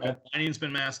the lining's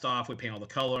been masked off. We paint all the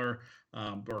color,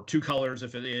 or 2 colors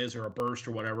if it is, or a burst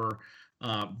or whatever.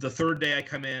 The third day I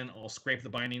come in, I'll scrape the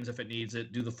bindings if it needs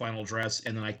it, do the final dress,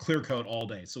 and then I clear coat all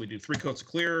day. So we do 3 coats of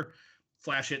clear,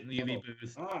 flash it in the UV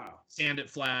booth, sand it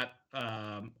flat.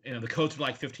 The coats are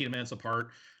like 15 minutes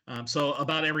apart. So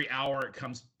about every hour it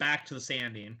comes back to the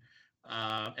sanding.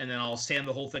 And then I'll sand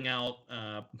the whole thing out,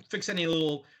 fix any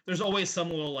little, there's always some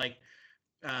little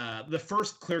the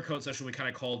first clear coat session we kind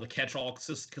of call the catch-all,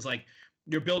 because like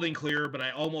you're building clear, but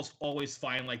I almost always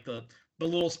find like the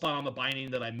little spot on the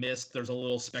binding that I missed, there's a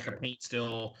little speck of paint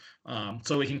still.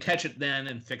 So we can catch it then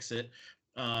and fix it.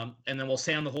 And then we'll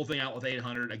sand the whole thing out with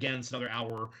 800. Again, it's another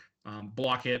hour.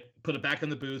 Block it, put it back in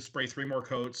the booth, spray 3 more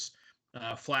coats,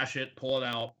 flash it, pull it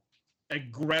out,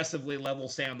 aggressively level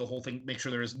sand the whole thing, make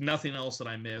sure there is nothing else that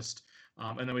I missed.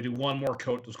 And then we do 1 more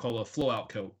coat that's called a flow out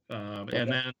coat. And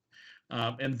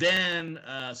then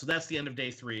so that's the end of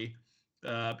day 3.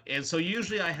 And so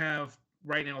usually I have,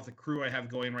 right now with the crew I have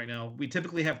going right now, we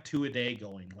typically have 2 a day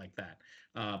going like that.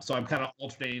 So I'm kind of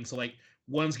alternating. So like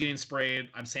one's getting sprayed,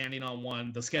 I'm sanding on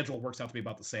one. The schedule works out to be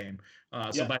about the same.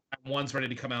 So by the time one's ready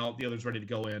to come out, the other's ready to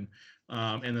go in.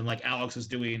 And then like Alex is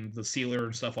doing the sealer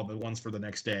and stuff on the ones for the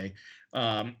next day.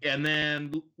 And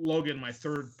then Logan, my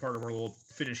third part of our little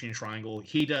finishing triangle,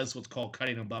 he does what's called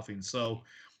cutting and buffing. So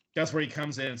that's where he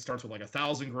comes in and starts with like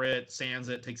 1,000 grit, sands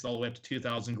it, takes it all the way up to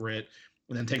 2,000 grit,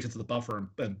 and then takes it to the buffer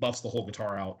and buffs the whole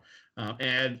guitar out.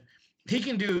 And he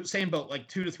can do same boat, like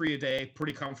 2 to 3 a day,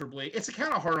 pretty comfortably. It's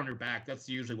kind of hard on your back. That's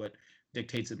usually what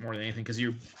dictates it more than anything, because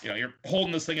you're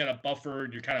holding this thing at a buffer,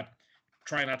 and you're kind of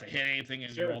trying not to hit anything,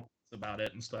 and you're all about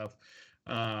it and stuff.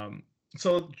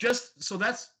 So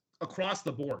that's across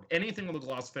the board. Anything with a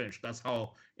gloss finish, that's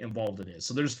how involved it is.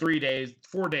 So there's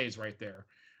 4 days right there.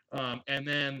 And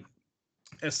then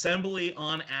assembly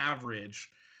on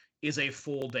average is a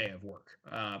full day of work.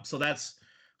 So that's,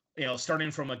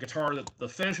 starting from a guitar that the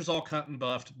finish is all cut and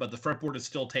buffed, but the fretboard is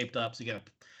still taped up. So you got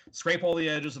to scrape all the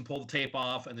edges and pull the tape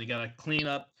off, and then you got to clean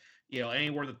up,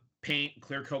 anywhere the paint,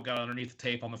 clear coat got underneath the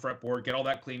tape on the fretboard, get all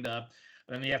that cleaned up.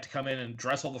 And then you have to come in and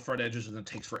dress all the fret edges, and it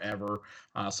takes forever.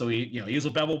 So we, use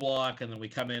a bevel block, and then we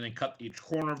come in and cut each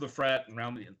corner of the fret and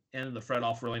round the end of the fret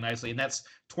off really nicely. And that's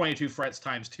 22 frets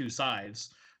times 2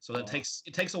 sides. So that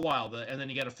takes a while. And then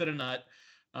you got to fit a nut.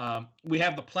 We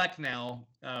have the plec now.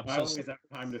 I always have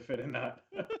time to fit a nut.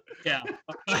 Yeah.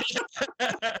 I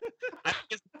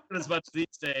guess not as much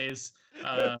these days.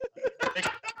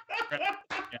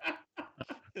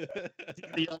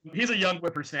 He's a young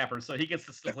whippersnapper, so he gets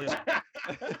to still play.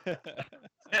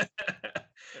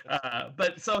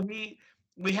 But so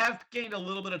we have gained a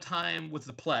little bit of time with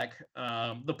the plec.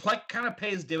 The plec kind of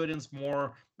pays dividends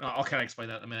more. I'll kind of explain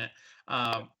that in a minute.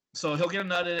 So he'll get a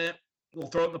nut in it. We'll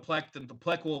throw it in the plec. Then the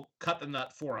plec will cut the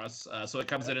nut for us. So it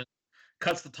comes in and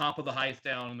cuts the top of the height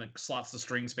down, and then slots the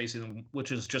string spacing, which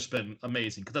has just been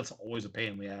amazing, because that's always a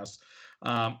pain in the ass.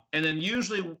 And then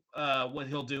usually what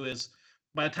he'll do is,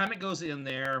 by the time it goes in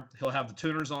there, he'll have the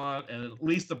tuners on and at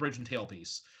least the bridge and tail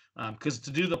piece. Because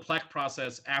to do the plec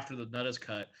process after the nut is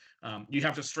cut, you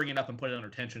have to string it up and put it under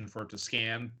tension for it to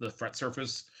scan the fret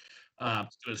surface to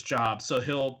do its job. So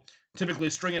he'll typically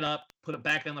string it up, put it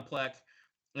back in the plec,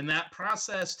 and that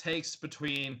process takes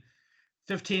between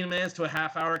 15 minutes to a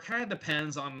half hour. It kind of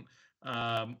depends on,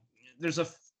 there's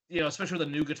especially with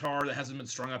a new guitar that hasn't been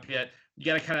strung up yet, you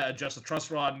got to kind of adjust the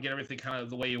truss rod and get everything kind of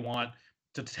the way you want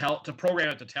to program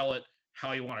it to tell it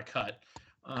how you want to cut.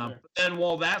 And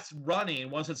while that's running,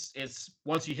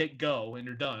 once you hit go and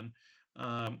you're done,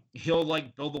 he'll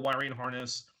build the wiring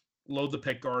harness, load the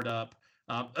pick guard up.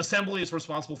 Assembly is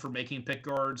responsible for making pick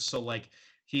guards, so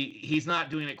he's not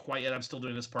doing it quite yet. I'm still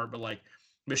doing this part, but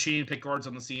machining pick guards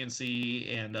on the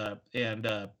CNC and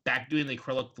back doing the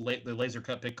acrylic, the laser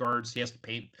cut pick guards.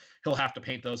 He'll have to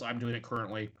paint those. I'm doing it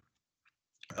currently.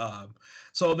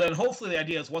 So then hopefully the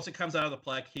idea is once it comes out of the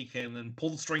plec, he can then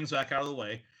pull the strings back out of the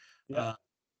way,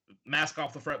 mask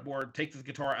off the fretboard, take the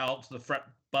guitar out to the fret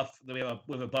buff. We have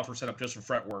a buffer set up just for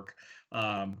fret work.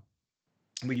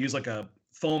 We use a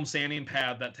foam sanding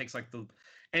pad that takes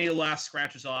any last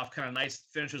scratches off, kind of nice,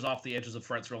 finishes off the edges of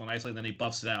frets really nicely, and then he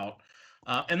buffs it out.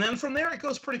 And then from there it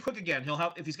goes pretty quick again. He'll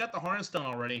have, if he's got the harness done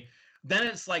already, Then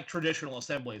it's like traditional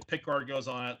assembly. Pick guard goes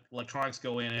on it, electronics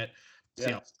go in it,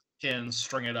 pins,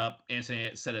 string it up, antenna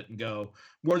it, set it, and go.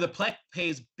 Where the Plek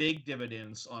pays big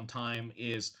dividends on time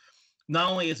is not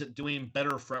only is it doing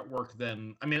better fretwork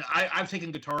than, I mean, I've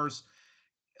taken guitars.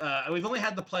 We've only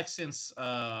had the Plek since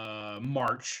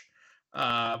March.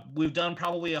 We've done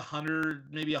probably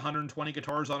 100, maybe 120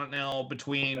 guitars on it now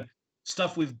between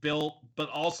stuff we've built, but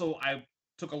also I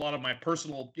took a lot of my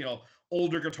personal,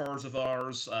 older guitars of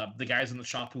ours, the guys in the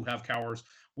shop who have Cowers.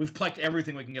 We've Pleked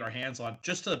everything we can get our hands on,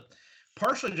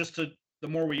 partially the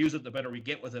more we use it, the better we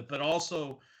get with it. But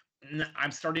also,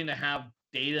 I'm starting to have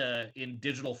data in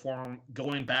digital form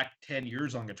going back 10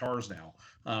 years on guitars now.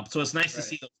 So it's nice to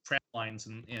see those trend lines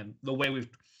and the way we've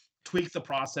tweaked the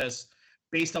process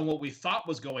based on what we thought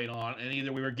was going on, and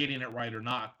either we were getting it right or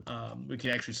not. We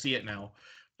can actually see it now.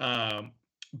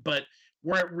 But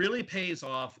where it really pays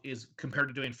off is, compared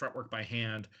to doing fretwork by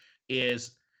hand,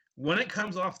 is when it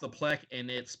comes off the Plek and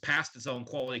it's passed its own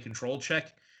quality control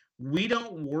check, we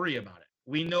don't worry about it.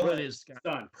 We know it is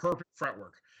got perfect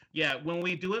fretwork. Yeah, when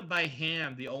we do it by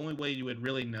hand, the only way you would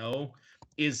really know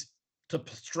is to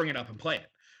string it up and play it.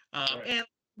 And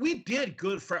we did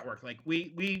good fretwork. Like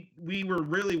we were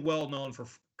really well known for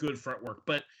good fretwork,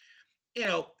 but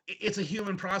it's a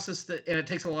human process and it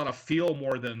takes a lot of feel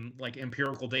more than like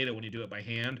empirical data when you do it by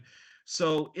hand.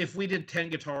 So if we did 10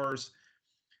 guitars,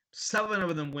 7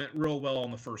 of them went real well on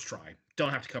the first try.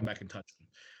 Don't have to come back and touch them.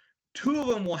 2 of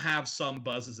them will have some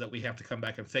buzzes that we have to come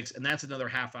back and fix, and that's another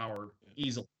half hour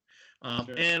easily.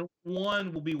 And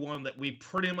 1 will be one that we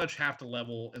pretty much have to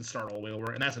level and start all the way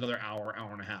over, and that's another hour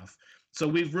and a half. So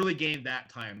we've really gained that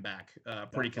time back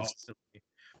pretty consistently. Awesome.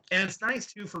 And it's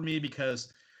nice too for me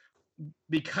because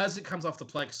it comes off the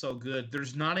Plek so good.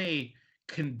 There's not a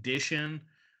condition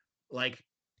like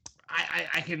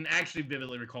I can actually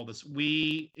vividly recall this.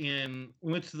 We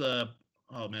went to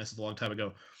this is a long time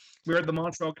ago. We were at the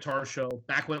Montreal Guitar Show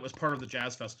back when it was part of the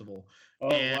Jazz Festival.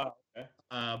 Wow. Okay.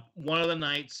 One of the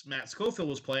nights, Matt Schofield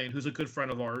was playing, who's a good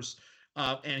friend of ours,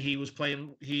 and he was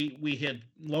playing. We had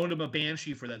loaned him a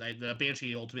Banshee for that night. The Banshee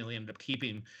he ultimately ended up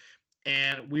keeping.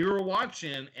 And we were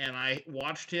watching, and I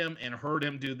watched him and heard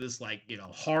him do this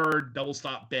hard double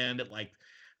stop bend at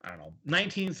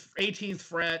 19th, 18th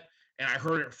fret, and I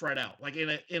heard it fret out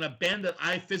in a bend that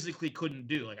I physically couldn't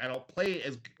do. Like I don't play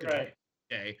as good.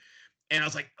 Okay. And I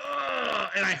was like, ugh!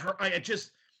 And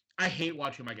I hate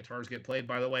watching my guitars get played,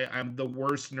 by the way. I'm the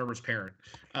worst nervous parent.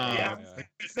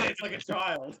 It's like a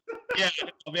child. Yeah.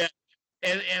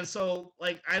 And so,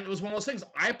 it was one of those things.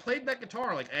 I played that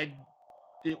guitar.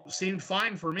 It seemed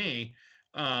fine for me.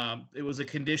 It was a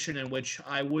condition in which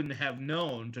I wouldn't have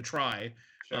known to try,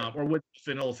 or wouldn't have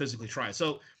been able to physically try.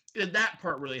 So that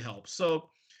part really helps. So,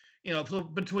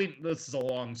 between, this is a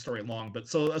long story, but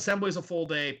so assembly is a full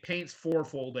day, paint's 4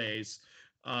 full days.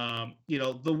 The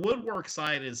woodwork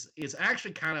side is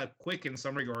actually kind of quick in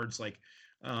some regards,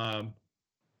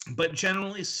 but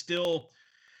generally still,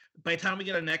 by the time we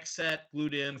get a neck set,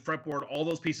 glued in, fretboard, all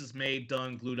those pieces made,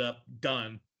 done, glued up,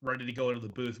 done, ready to go into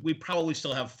the booth, we probably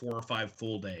still have 4 or 5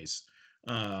 full days,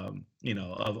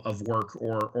 of work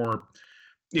or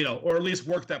at least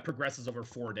work that progresses over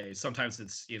 4 days. Sometimes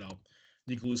it's, you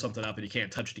glue something up and you can't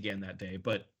touch it again that day.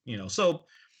 But, so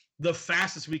the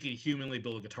fastest we can humanly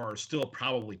build a guitar is still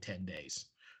probably 10 days,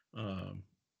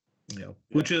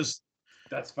 which is...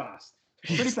 That's fast.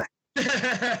 Pretty fast.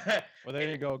 Well, there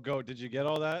you go. Did you get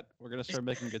all that? We're going to start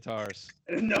making guitars.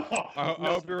 No. I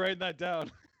hope you're writing that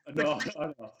down. No.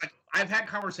 I've had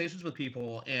conversations with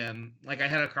people, and I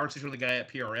had a conversation with a guy at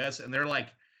PRS, and they're like,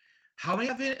 how many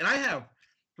have you? And I have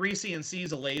 3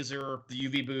 CNCs, a laser, the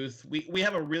UV booth. We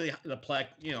have the Plek,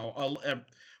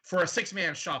 for a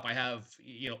 6-man shop, I have,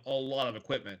 a lot of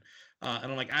equipment.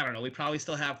 And I'm like, I don't know, we probably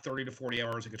still have 30 to 40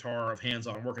 hours of guitar of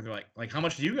hands-on work. And they're like, how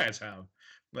much do you guys have?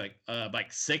 Like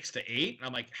 6 to 8. And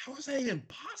I'm like, how is that even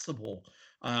possible?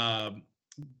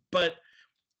 But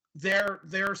they're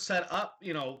set up,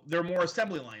 they're more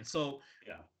assembly lines. So,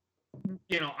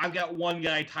 I've got one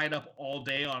guy tied up all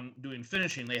day on doing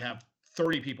finishing. They have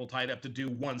 30 people tied up to do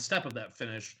one step of that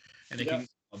finish, and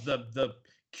the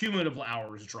cumulative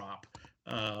hours drop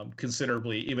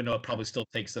considerably, even though it probably still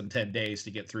takes them 10 days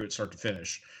to get through it start to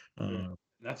finish.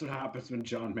 That's what happens when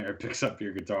John Mayer picks up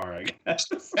your guitar, I guess.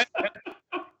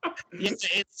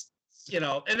 It's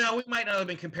and now we might not have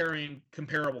been comparing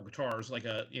comparable guitars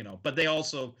but they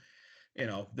also,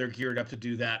 they're geared up to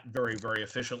do that very, very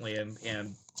efficiently,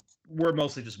 and we're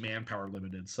mostly just manpower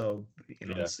limited. So,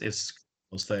 it's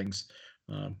those things.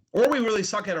 Or we really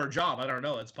suck at our job. I don't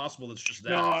know. It's possible it's just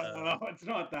that. No, it's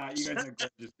not that. You guys are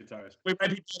gorgeous guitarists. We might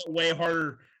be way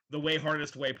harder the way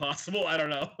hardest way possible. I don't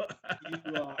know.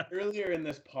 Earlier in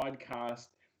this podcast,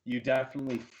 you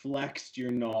definitely flexed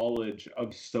your knowledge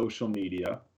of social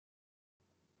media.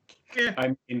 Yeah.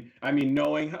 I mean,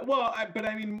 knowing but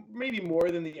I mean, maybe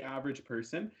more than the average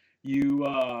person. You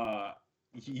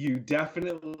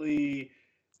definitely,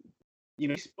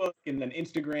 Facebook and then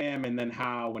Instagram, and then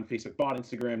how when Facebook bought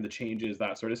Instagram, the changes,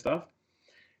 that sort of stuff.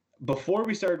 Before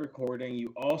we started recording,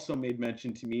 you also made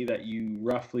mention to me that you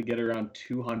roughly get around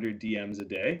 200 DMs a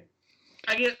day.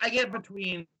 I get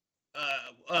between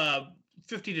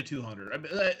 50 to 200.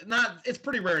 It's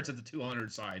pretty rare it's at the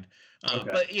 200 side. Okay.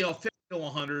 But 50 to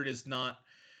 100 is not.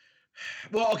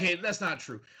 Well, okay, that's not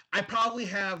true. I probably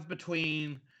have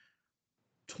between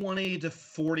 20 to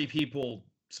 40 people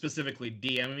specifically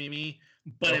DMing me,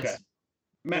 but it's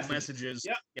messages.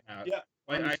 Yeah.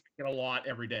 I get a lot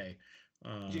every day.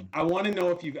 I want to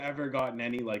know if you've ever gotten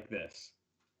any like this.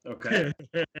 Okay.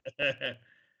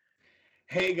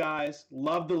 Hey guys,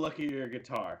 love the look of your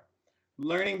guitar.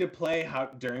 Learning to play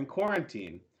during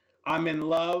quarantine. I'm in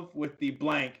love with the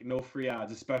blank, no free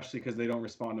ads, especially because they don't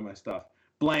respond to my stuff.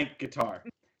 Blank guitar.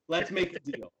 Let's make a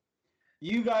deal.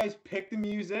 You guys pick the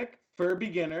music for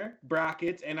beginner,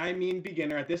 brackets, and I mean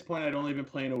beginner. At this point, I'd only been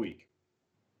playing a week.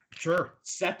 Sure.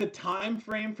 Set the time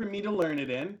frame for me to learn it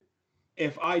in.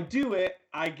 If I do it,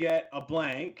 I get a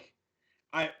blank.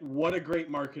 What a great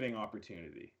marketing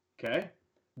opportunity. Okay?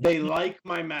 They like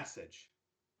my message.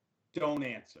 Don't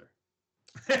answer.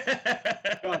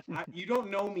 You don't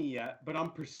know me yet, but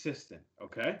I'm persistent.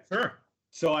 Okay? Sure.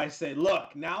 So I say,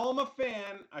 look, now I'm a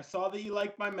fan. I saw that you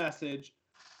liked my message.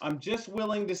 I'm just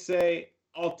willing to say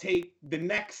I'll take the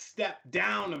next step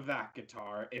down of that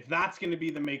guitar if that's going to be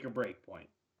the make or break point.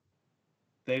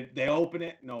 They open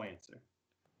it, no answer.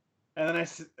 And then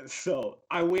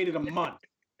I waited a month.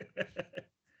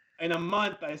 In a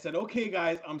month, I said, okay,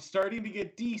 guys, I'm starting to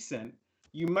get decent.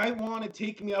 You might want to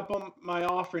take me up on my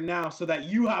offer now so that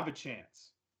you have a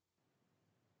chance.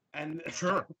 And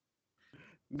sure.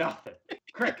 Nothing.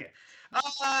 Cricket.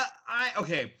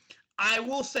 Okay. I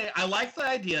will say I like the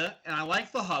idea and I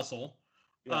like the hustle.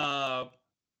 Yeah.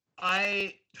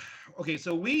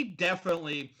 So we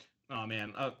definitely. Oh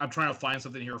man, I'm trying to find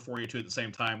something here for you too at the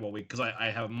same time. Because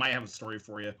I might have a story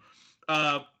for you.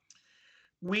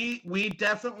 We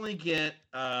definitely get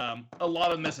a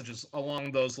lot of messages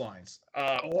along those lines.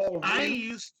 Really?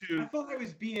 I thought I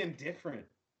was being different.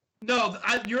 No,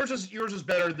 yours is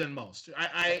better than most.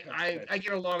 I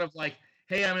get a lot of like,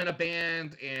 hey, I'm in a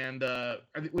band, and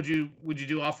would you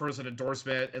do offers an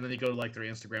endorsement? And then you go to like their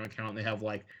Instagram account, and they have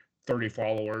like 30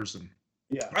 followers. And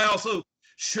yeah, I also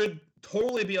should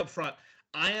totally be upfront.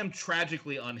 I am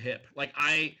tragically unhip. Like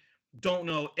I don't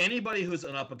know anybody who's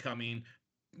an up and coming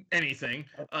anything.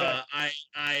 Okay.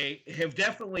 I have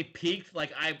definitely peaked.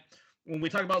 Like when we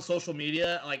talk about social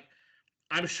media, like.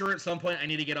 I'm sure at some point I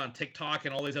need to get on TikTok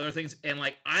and all these other things. And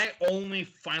like, I only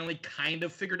finally kind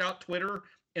of figured out Twitter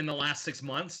in the last 6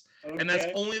 months. Okay. And that's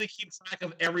only to keep track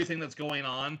of everything that's going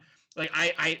on. Like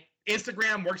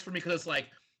Instagram works for me because it's like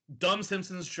dumb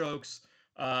Simpsons jokes,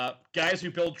 guys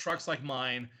who build trucks like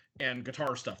mine, and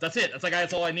guitar stuff. That's it.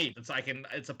 That's all I need. It's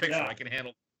a picture I can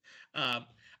handle.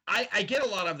 I get a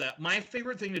lot of that. My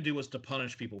favorite thing to do was to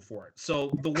punish people for it.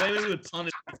 So the way we would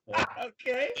punish people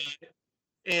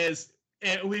is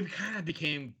and we kind of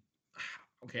became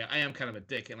okay. I am kind of a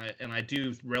dick, and I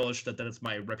do relish that it's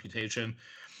my reputation.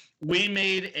 We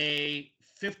made a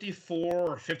 54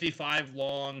 or 55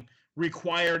 long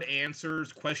required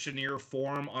answers questionnaire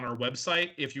form on our website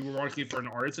if you were looking for an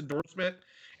artist endorsement,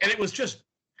 and it was just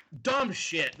dumb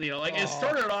shit. It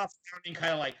started off sounding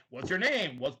kind of like, "What's your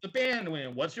name? What's the band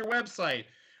name? What's your website?"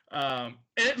 I'm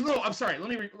sorry. Let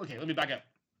me back up.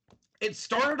 It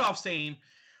started off saying,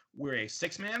 "We're a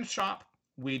 6-man shop.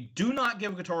 We do not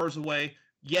give guitars away.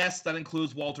 Yes, that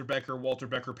includes Walter Becker. Walter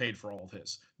Becker paid for all of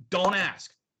his. Don't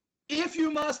ask. If you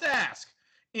must ask,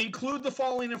 include the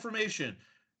following information.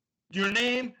 Your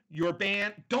name, your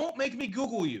band. Don't make me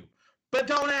Google you, but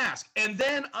don't ask." And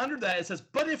then under that, it says,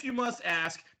 "But if you must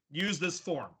ask, use this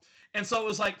form." And so it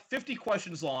was like 50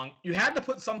 questions long. You had to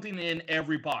put something in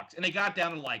every box. And it got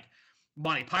down to like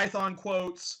Monty Python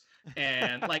quotes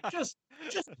and like just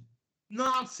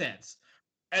nonsense.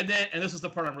 And this is the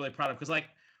part I'm really proud of because like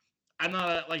I'm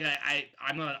not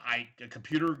a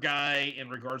computer guy in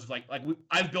regards of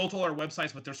I've built all our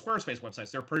websites, but they're Squarespace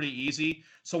websites. They're pretty easy.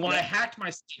 So when I hacked my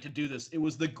site to do this, it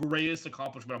was the greatest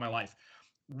accomplishment of my life.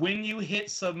 When you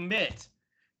hit submit,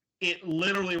 it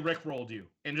literally rickrolled you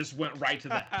and just went right to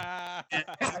that. And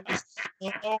I was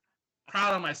so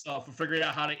proud of myself for figuring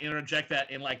out how to interject that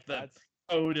in like the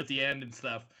code at the end and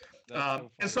stuff.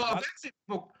 And so eventually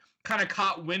kind of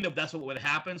caught wind of that's what would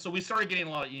happen. So we started getting a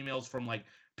lot of emails from like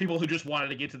people who just wanted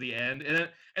to get to the end, and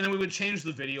then we would change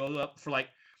the video up for like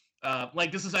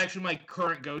this is actually my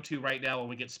current go-to right now when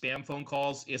we get spam phone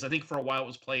calls. Is I think for a while it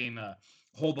was playing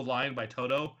 "Hold the Line" by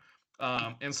Toto.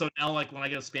 And so now, like, when I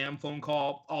get a spam phone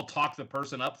call, I'll talk the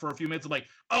person up for a few minutes. I'm like,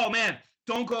 oh, man,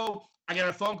 don't go. I got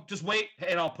a phone. Just wait.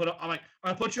 And I'm like, I'm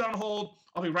going to put you on hold.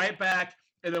 I'll be right back.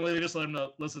 And then we just let them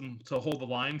listen to Hold the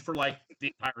Line for, like,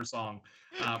 the entire song.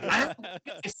 I heard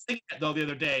sing that, though, the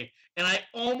other day. And I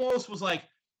almost was like,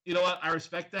 you know what? I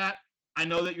respect that. I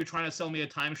know that you're trying to sell me a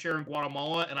timeshare in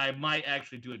Guatemala, and I might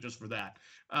actually do it just for that.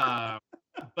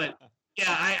 But,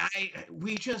 yeah,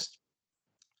 we just...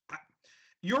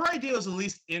 Your idea is at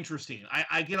least interesting.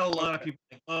 I get a lot of people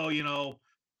like, oh, you know,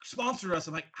 sponsor us.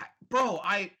 I'm like, bro,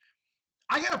 I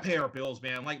gotta pay our bills,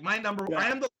 man. Like my number,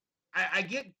 I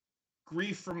get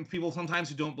grief from people sometimes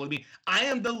who don't believe me. I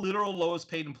am the literal lowest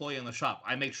paid employee in the shop.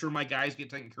 I make sure my guys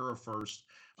get taken care of first.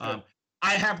 Sure.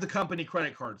 I have the company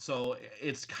credit card, so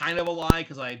it's kind of a lie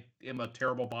because I am a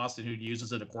terrible boss and who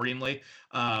uses it accordingly.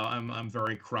 I'm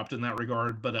very corrupt in that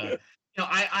regard, but you know,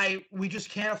 we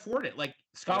just can't afford it. Like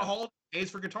Scott Hall pays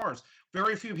for guitars.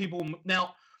 Very few people.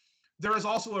 Now, there is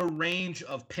also a range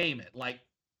of payment. Like,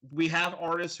 we have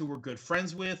artists who we're good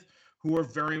friends with, who are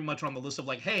very much on the list of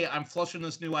like, hey, I'm flushing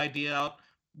this new idea out.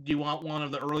 Do you want one of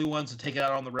the early ones to take it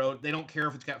out on the road? They don't care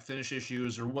if it's got finish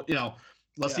issues or what, you know,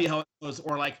 let's see how it goes.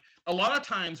 Or like, a lot of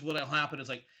times what'll happen is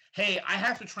like, hey, I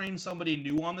have to train somebody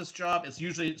new on this job. It's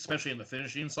usually, especially in the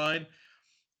finishing side,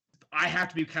 I have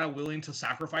to be kind of willing to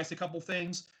sacrifice a couple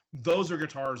things. Those are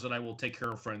guitars that I will take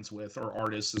care of friends with or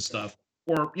artists and stuff,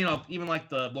 or, you know, even like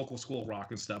the local school of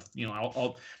rock and stuff. You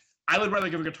know, I would rather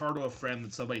give a guitar to a friend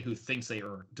than somebody who thinks they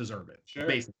deserve it. Sure.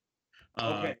 Basically.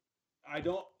 Okay.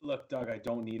 Doug, I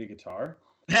don't need a guitar.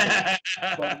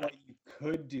 But what you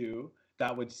could do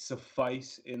that would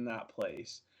suffice in that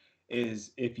place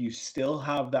is if you still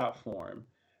have that form,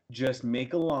 just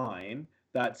make a line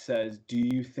that says, do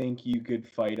you think you could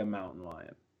fight a mountain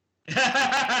lion?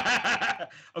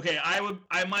 Okay,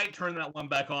 I might turn that one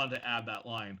back on to add that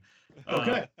line.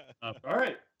 Okay. All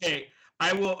right. Okay,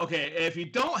 I will. Okay, if you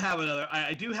don't have another,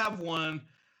 I do have one.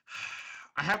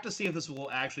 I have to see if this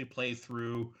will actually play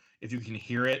through, if you can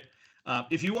hear it.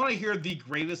 If you want to hear the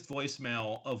greatest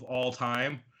voicemail of all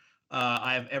time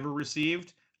I have ever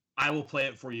received, I will play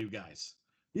it for you guys.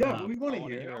 Yeah, we want to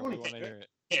hear it. I want to hear it.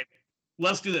 Okay,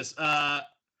 let's do this.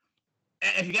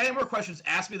 If you got any more questions,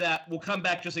 ask me that. We'll come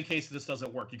back just in case this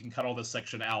doesn't work. You can cut all this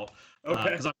section out.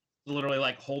 Okay. Because I'm literally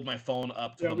like hold my phone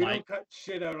up to the we mic. Don't cut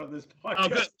shit out of this podcast. Oh,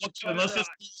 good. Let's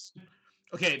just...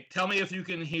 Okay, tell me if you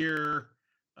can hear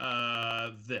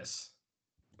this.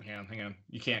 Hang on.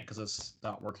 You can't because it's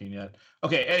not working yet.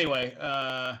 Okay, anyway.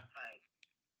 I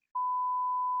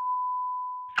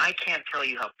can't tell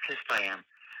you how pissed I am.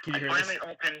 Can you hear finally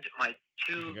opened my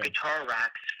two guitar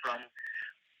racks from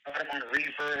Audemars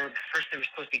Reverb. First they were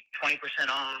supposed to be 20%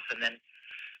 off, and then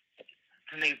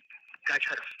they guy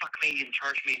tried to fuck me and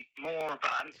charge me more. But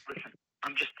I'm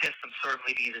just pissed. I'm sorry I'm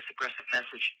leaving you this aggressive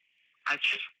message. As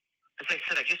I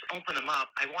said, I just opened them up.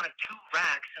 I wanted two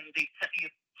racks, and they sent me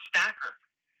a stacker,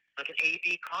 like an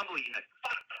AB combo unit.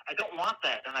 Fuck, I don't want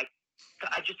that, and I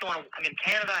just don't want to. I'm in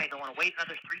Canada. I don't want to wait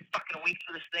another 3 fucking weeks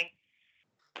for this thing.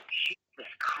 Jesus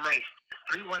Christ.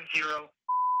 310.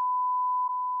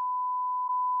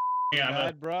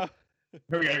 Yeah, bro.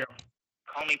 Here we go.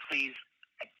 Call me, please.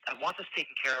 I want this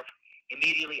taken care of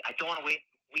immediately. I don't want to wait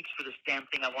weeks for this damn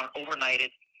thing. I want it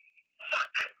overnighted.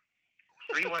 Fuck.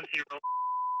 310.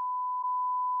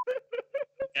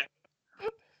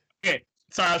 Okay.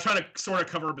 Sorry, I was trying to sort of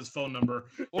cover up his phone number.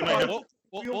 We'll edit the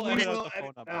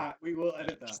phone number. We will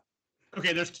edit that.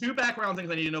 Okay, there's two background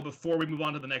things I need to know before we move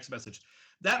on to the next message.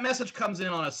 That message comes in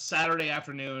on a Saturday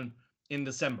afternoon in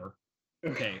December.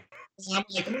 Okay. I'm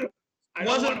like, I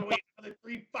don't want to wait another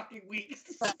 3 fucking weeks.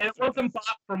 It wasn't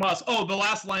bought from us. Oh, the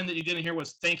last line that you didn't hear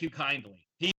was "Thank you kindly."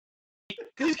 He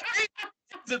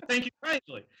said "Thank you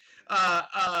kindly."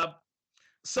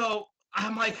 So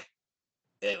I'm like,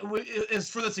 it's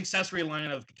for this accessory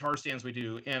line of guitar stands we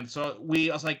do, and so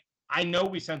I was like, I know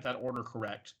we sent that order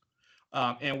correct,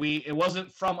 and it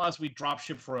wasn't from us. We drop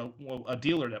shipped for a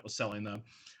dealer that was selling them.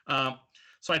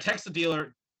 So I text the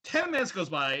dealer. 10 minutes goes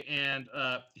by, and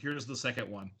here's the second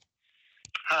one.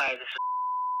 Hi, this is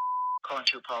calling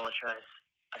to apologize.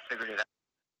 I figured it out.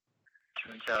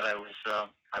 Turns out I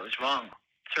was wrong.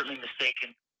 Certainly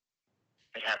mistaken.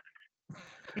 It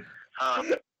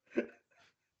happened.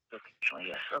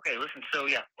 Yes. Okay, listen, so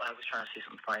yeah, I was trying to say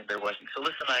something funny, but it wasn't. So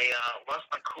listen, I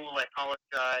lost my cool. I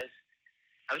apologize.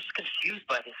 I was just confused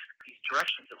by these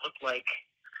directions. It looked like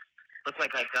looked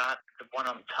like I got the one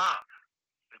on top.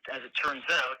 As it turns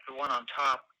out, the one on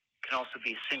top can also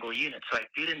be a single unit. So I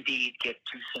did indeed get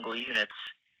 2 single units,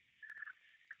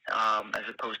 as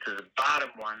opposed to the bottom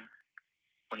one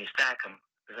when you stack them,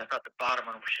 because I thought the bottom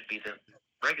one should be the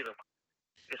regular one.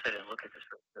 I guess I didn't look at this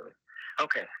really.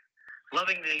 Okay.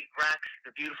 Loving the racks.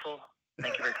 They're beautiful.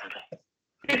 Thank you very much.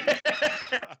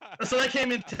 So that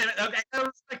came in 10. Okay.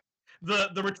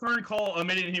 The return call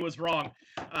admitting he was wrong.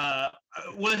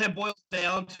 What it had boiled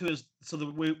down to is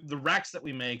the racks that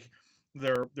we make,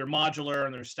 they're modular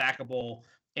and they're stackable,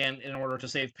 and in order to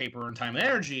save paper and time and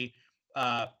energy,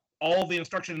 all the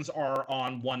instructions are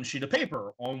on one sheet of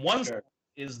paper. On one side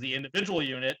is the individual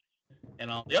unit,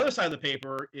 and on the other side of the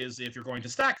paper is if you're going to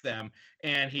stack them.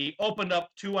 And he opened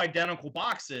up 2 identical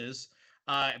boxes,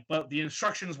 but the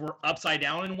instructions were upside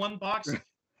down in one box.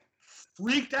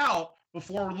 Freaked out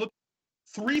before looking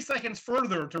 3 seconds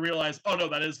further to realize, oh no,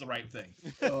 that is the right thing.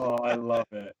 Oh, I love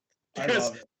it.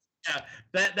 Yeah,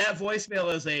 that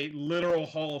voicemail is a literal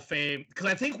Hall of Fame, because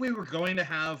I think we were going to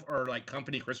have our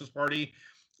company Christmas party,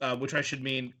 which I should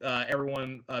mean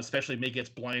everyone, especially me, gets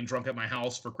blind drunk at my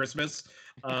house for Christmas,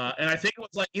 and I think it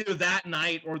was either that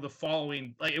night or the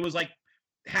following. It was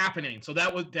happening, so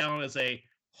that was down as a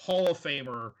Hall of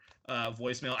Famer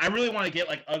voicemail. I really want to get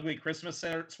ugly Christmas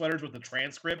sweaters with the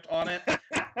transcript on it.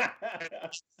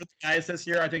 Guys, this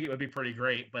year I think it would be pretty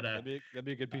great. But that'd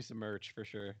be a good piece of merch for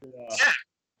sure. Yeah.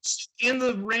 In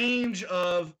the range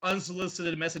of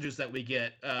unsolicited messages that we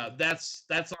get, that's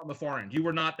on the far end. You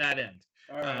were not that end.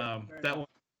 Right, that one,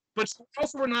 but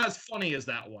also we're not as funny as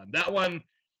that one. That one,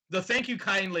 the thank you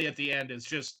kindly at the end is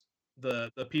just the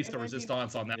piece de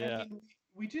resistance on that. Yeah.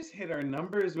 We just hit our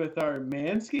numbers with our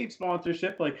Manscaped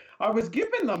sponsorship. I was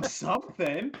giving them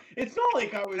something. It's not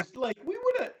like I was we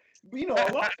would have,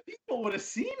 a lot of people would have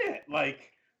seen it.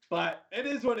 But it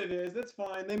is what it is. It's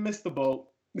fine. They missed the boat.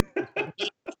 That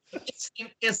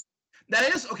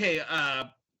is okay.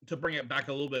 To bring it back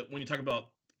a little bit, when you talk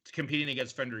about competing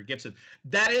against Fender Gibson,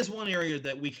 that is one area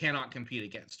that we cannot compete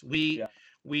against. We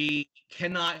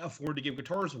cannot afford to give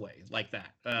guitars away like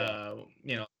that.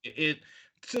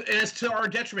 It's to our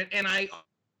detriment, and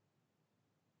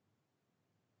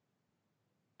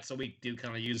so we do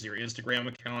kind of use your Instagram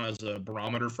account as a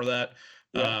barometer for that.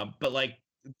 Yeah. But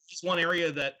it's one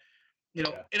area that, and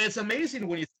it's amazing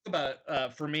when you think about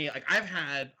it. For me,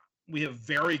 we have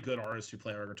very good artists who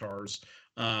play our guitars,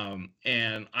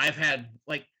 and I've had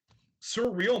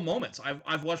surreal moments.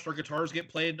 I've watched our guitars get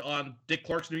played on Dick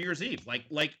Clark's New Year's Eve,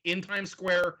 like in Times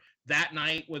Square that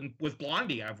night with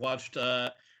Blondie. I've watched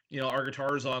our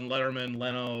guitars on Letterman,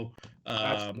 Leno,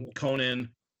 Conan.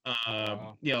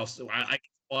 So I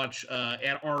watch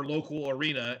at our local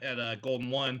arena at Golden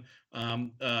One.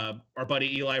 Our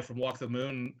buddy Eli from Walk the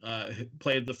Moon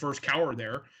played the first Cower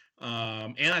there,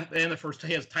 and the first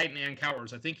he has Titan and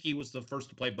Cowers. I think he was the first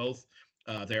to play both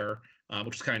there,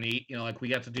 which is kind of neat. We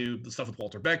got to do the stuff with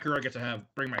Walter Becker. I get to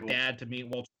bring my dad to meet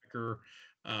Walter Becker.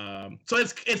 So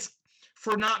it's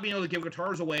for not being able to give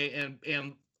guitars away,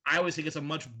 and I always think it's a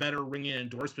much better ringing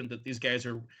endorsement that these guys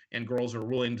and girls are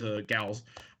willing to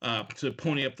to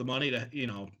pony up the money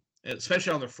to,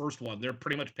 especially on the first one. They're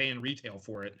pretty much paying retail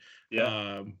for it.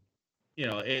 Yeah.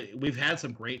 We've had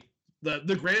some great.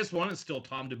 The greatest one is still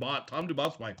Tom Dumont. Tom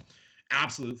Dumont's my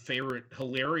absolute favorite,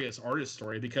 hilarious artist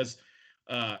story, because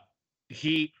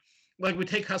we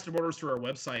take custom orders through our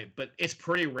website, but it's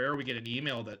pretty rare we get an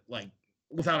email that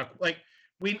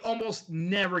we almost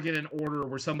never get an order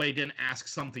where somebody didn't ask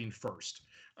something first.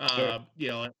 Sure.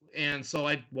 And so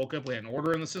I woke up, we had an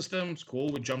order in the system. It's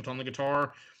cool. We jumped on the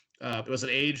guitar. It was an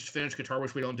aged finished guitar,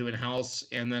 which we don't do in house.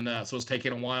 And then, so it's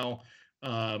taking a while.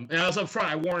 And I was up front.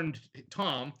 I warned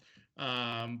Tom,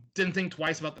 didn't think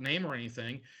twice about the name or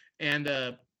anything. And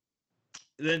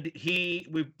then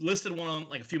we listed one on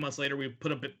a few months later. We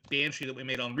put a Banshee that we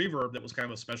made on Reverb that was kind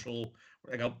of a special,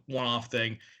 a one-off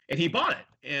thing, and he bought it.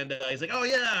 And he's like, "Oh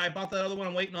yeah, I bought that other one.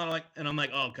 I'm waiting on it." And I'm like,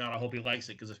 "Oh god, I hope he likes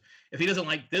it, because if he doesn't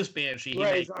like this Banshee,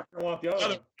 he's not gonna want the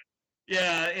other."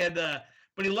 Yeah, and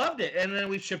but he loved it. And then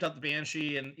we shipped out the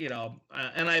Banshee, and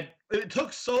it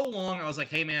took so long. I was like,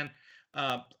 "Hey man,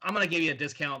 I'm gonna give you a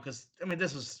discount, because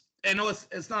this is." I know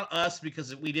it's not us,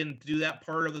 because we didn't do that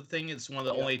part of the thing. It's one of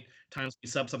the only times we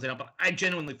sub something up, but I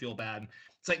genuinely feel bad.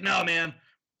 It's like, no, man,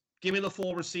 give me the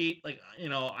full receipt.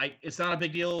 It's not a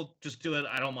big deal. Just do it.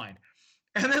 I don't mind.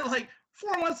 And then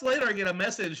 4 months later, I get a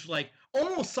message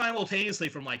almost simultaneously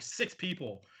from 6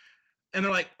 people. And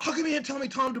they're like, how come you didn't tell me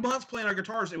Tom Dumont's playing our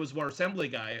guitars? It was our assembly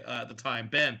guy at the time,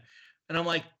 Ben. And I'm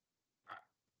like,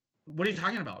 what are you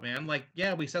talking about, man?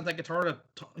 Yeah, we sent that guitar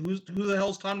to who the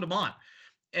hell's Tom Dumont?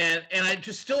 and I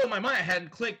just still in my mind I hadn't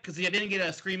clicked because I didn't get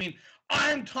a screaming,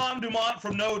 "I'm Tom Dumont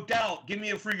from No Doubt. Give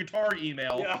me a free guitar"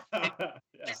 email. Yeah.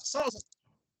 So I was like,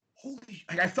 holy!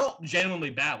 Like, I felt genuinely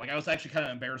bad. Like I was actually kind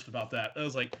of embarrassed about that. I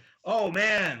was like, oh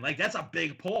man, like that's a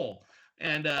big pull.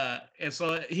 And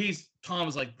so Tom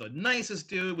is like the nicest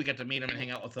dude. We got to meet him and hang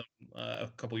out with him a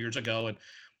couple years ago, and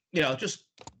just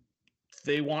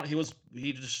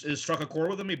he just struck a chord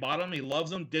with him. He bought him. He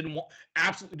loves them.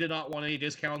 Absolutely did not want any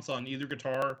discounts on either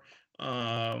guitar.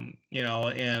 And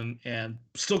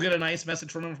still get a nice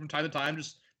message from him from time to time.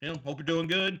 Just hope you're doing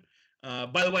good.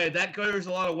 By the way, that carries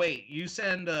a lot of weight. You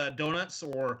send donuts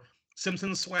or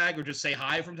Simpsons swag or just say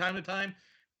hi from time to time,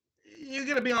 you're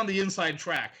gonna be on the inside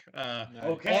track.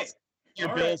 Okay.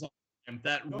 Your bills on them.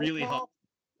 That really helps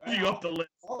you up the list.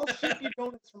 I'll ship you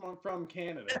donuts from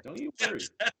Canada. Don't you worry.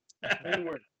 Don't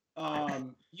worry.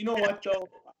 You know what though?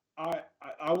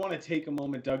 I want to take a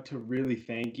moment, Doug, to really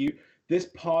thank you. This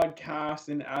podcast,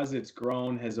 and as it's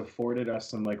grown, has afforded us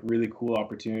some like really cool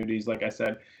opportunities. Like I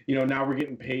said, now we're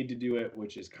getting paid to do it,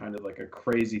 which is kind of like a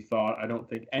crazy thought. I don't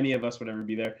think any of us would ever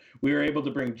be there. We were able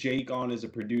to bring Jake on as a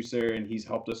producer, and he's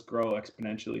helped us grow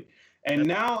exponentially. And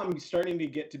now I'm starting to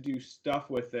get to do stuff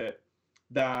with it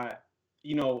that,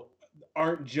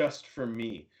 aren't just for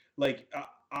me. Like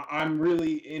I'm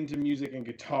really into music and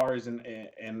guitars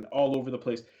and all over the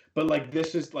place. But like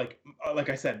this is like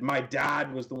I said, my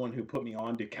dad was the one who put me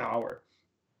on to Cower.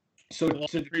 So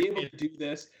to be able to do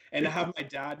this and to have my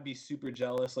dad be super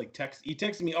jealous, he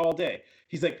texts me all day.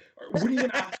 He's like, "What are you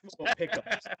gonna ask him about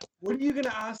pickups? What are you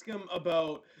gonna ask him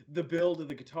about the build of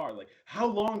the guitar? Like, how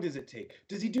long does it take?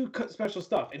 Does he do special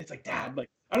stuff?" And it's like, Dad, like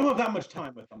I don't have that much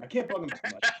time with him. I can't bug him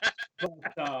too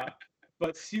much.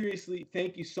 But seriously,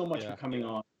 thank you so much for coming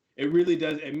on. It really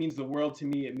does. It means the world to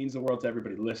me. It means the world to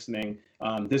everybody listening.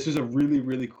 This was a really,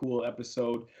 really cool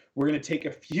episode. We're going to take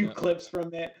a few clips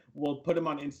from it. We'll put them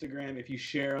on Instagram. If you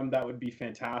share them, that would be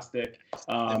fantastic.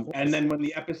 And then when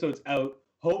the episode's out,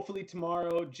 hopefully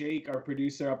tomorrow, Jake, our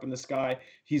producer up in the sky,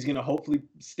 he's going to hopefully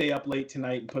stay up late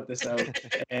tonight and put this out.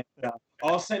 And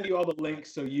I'll send you all the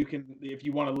links so you can, if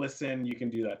you want to listen, you can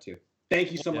do that too.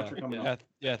 Thank you so much for coming on.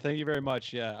 Yeah, thank you very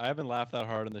much. Yeah, I haven't laughed that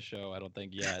hard on the show, I don't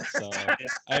think yet. So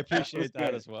I appreciate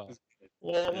that as well.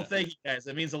 Well, thank you guys.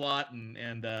 It means a lot,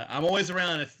 and I'm always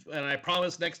around. And I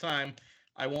promise next time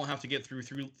I won't have to get through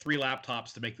three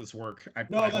laptops to make this work.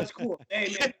 That's cool.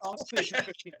 Hey man, I'll stay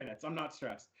 15 minutes. I'm not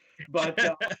stressed. But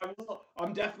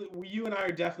I'm definitely. You and I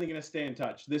are definitely going to stay in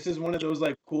touch. This is one of those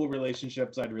like cool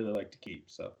relationships I'd really like to keep.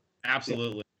 So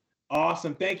absolutely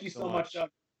awesome. Thank you so much, Doug.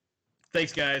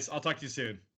 Thanks, guys. I'll talk to you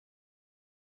soon.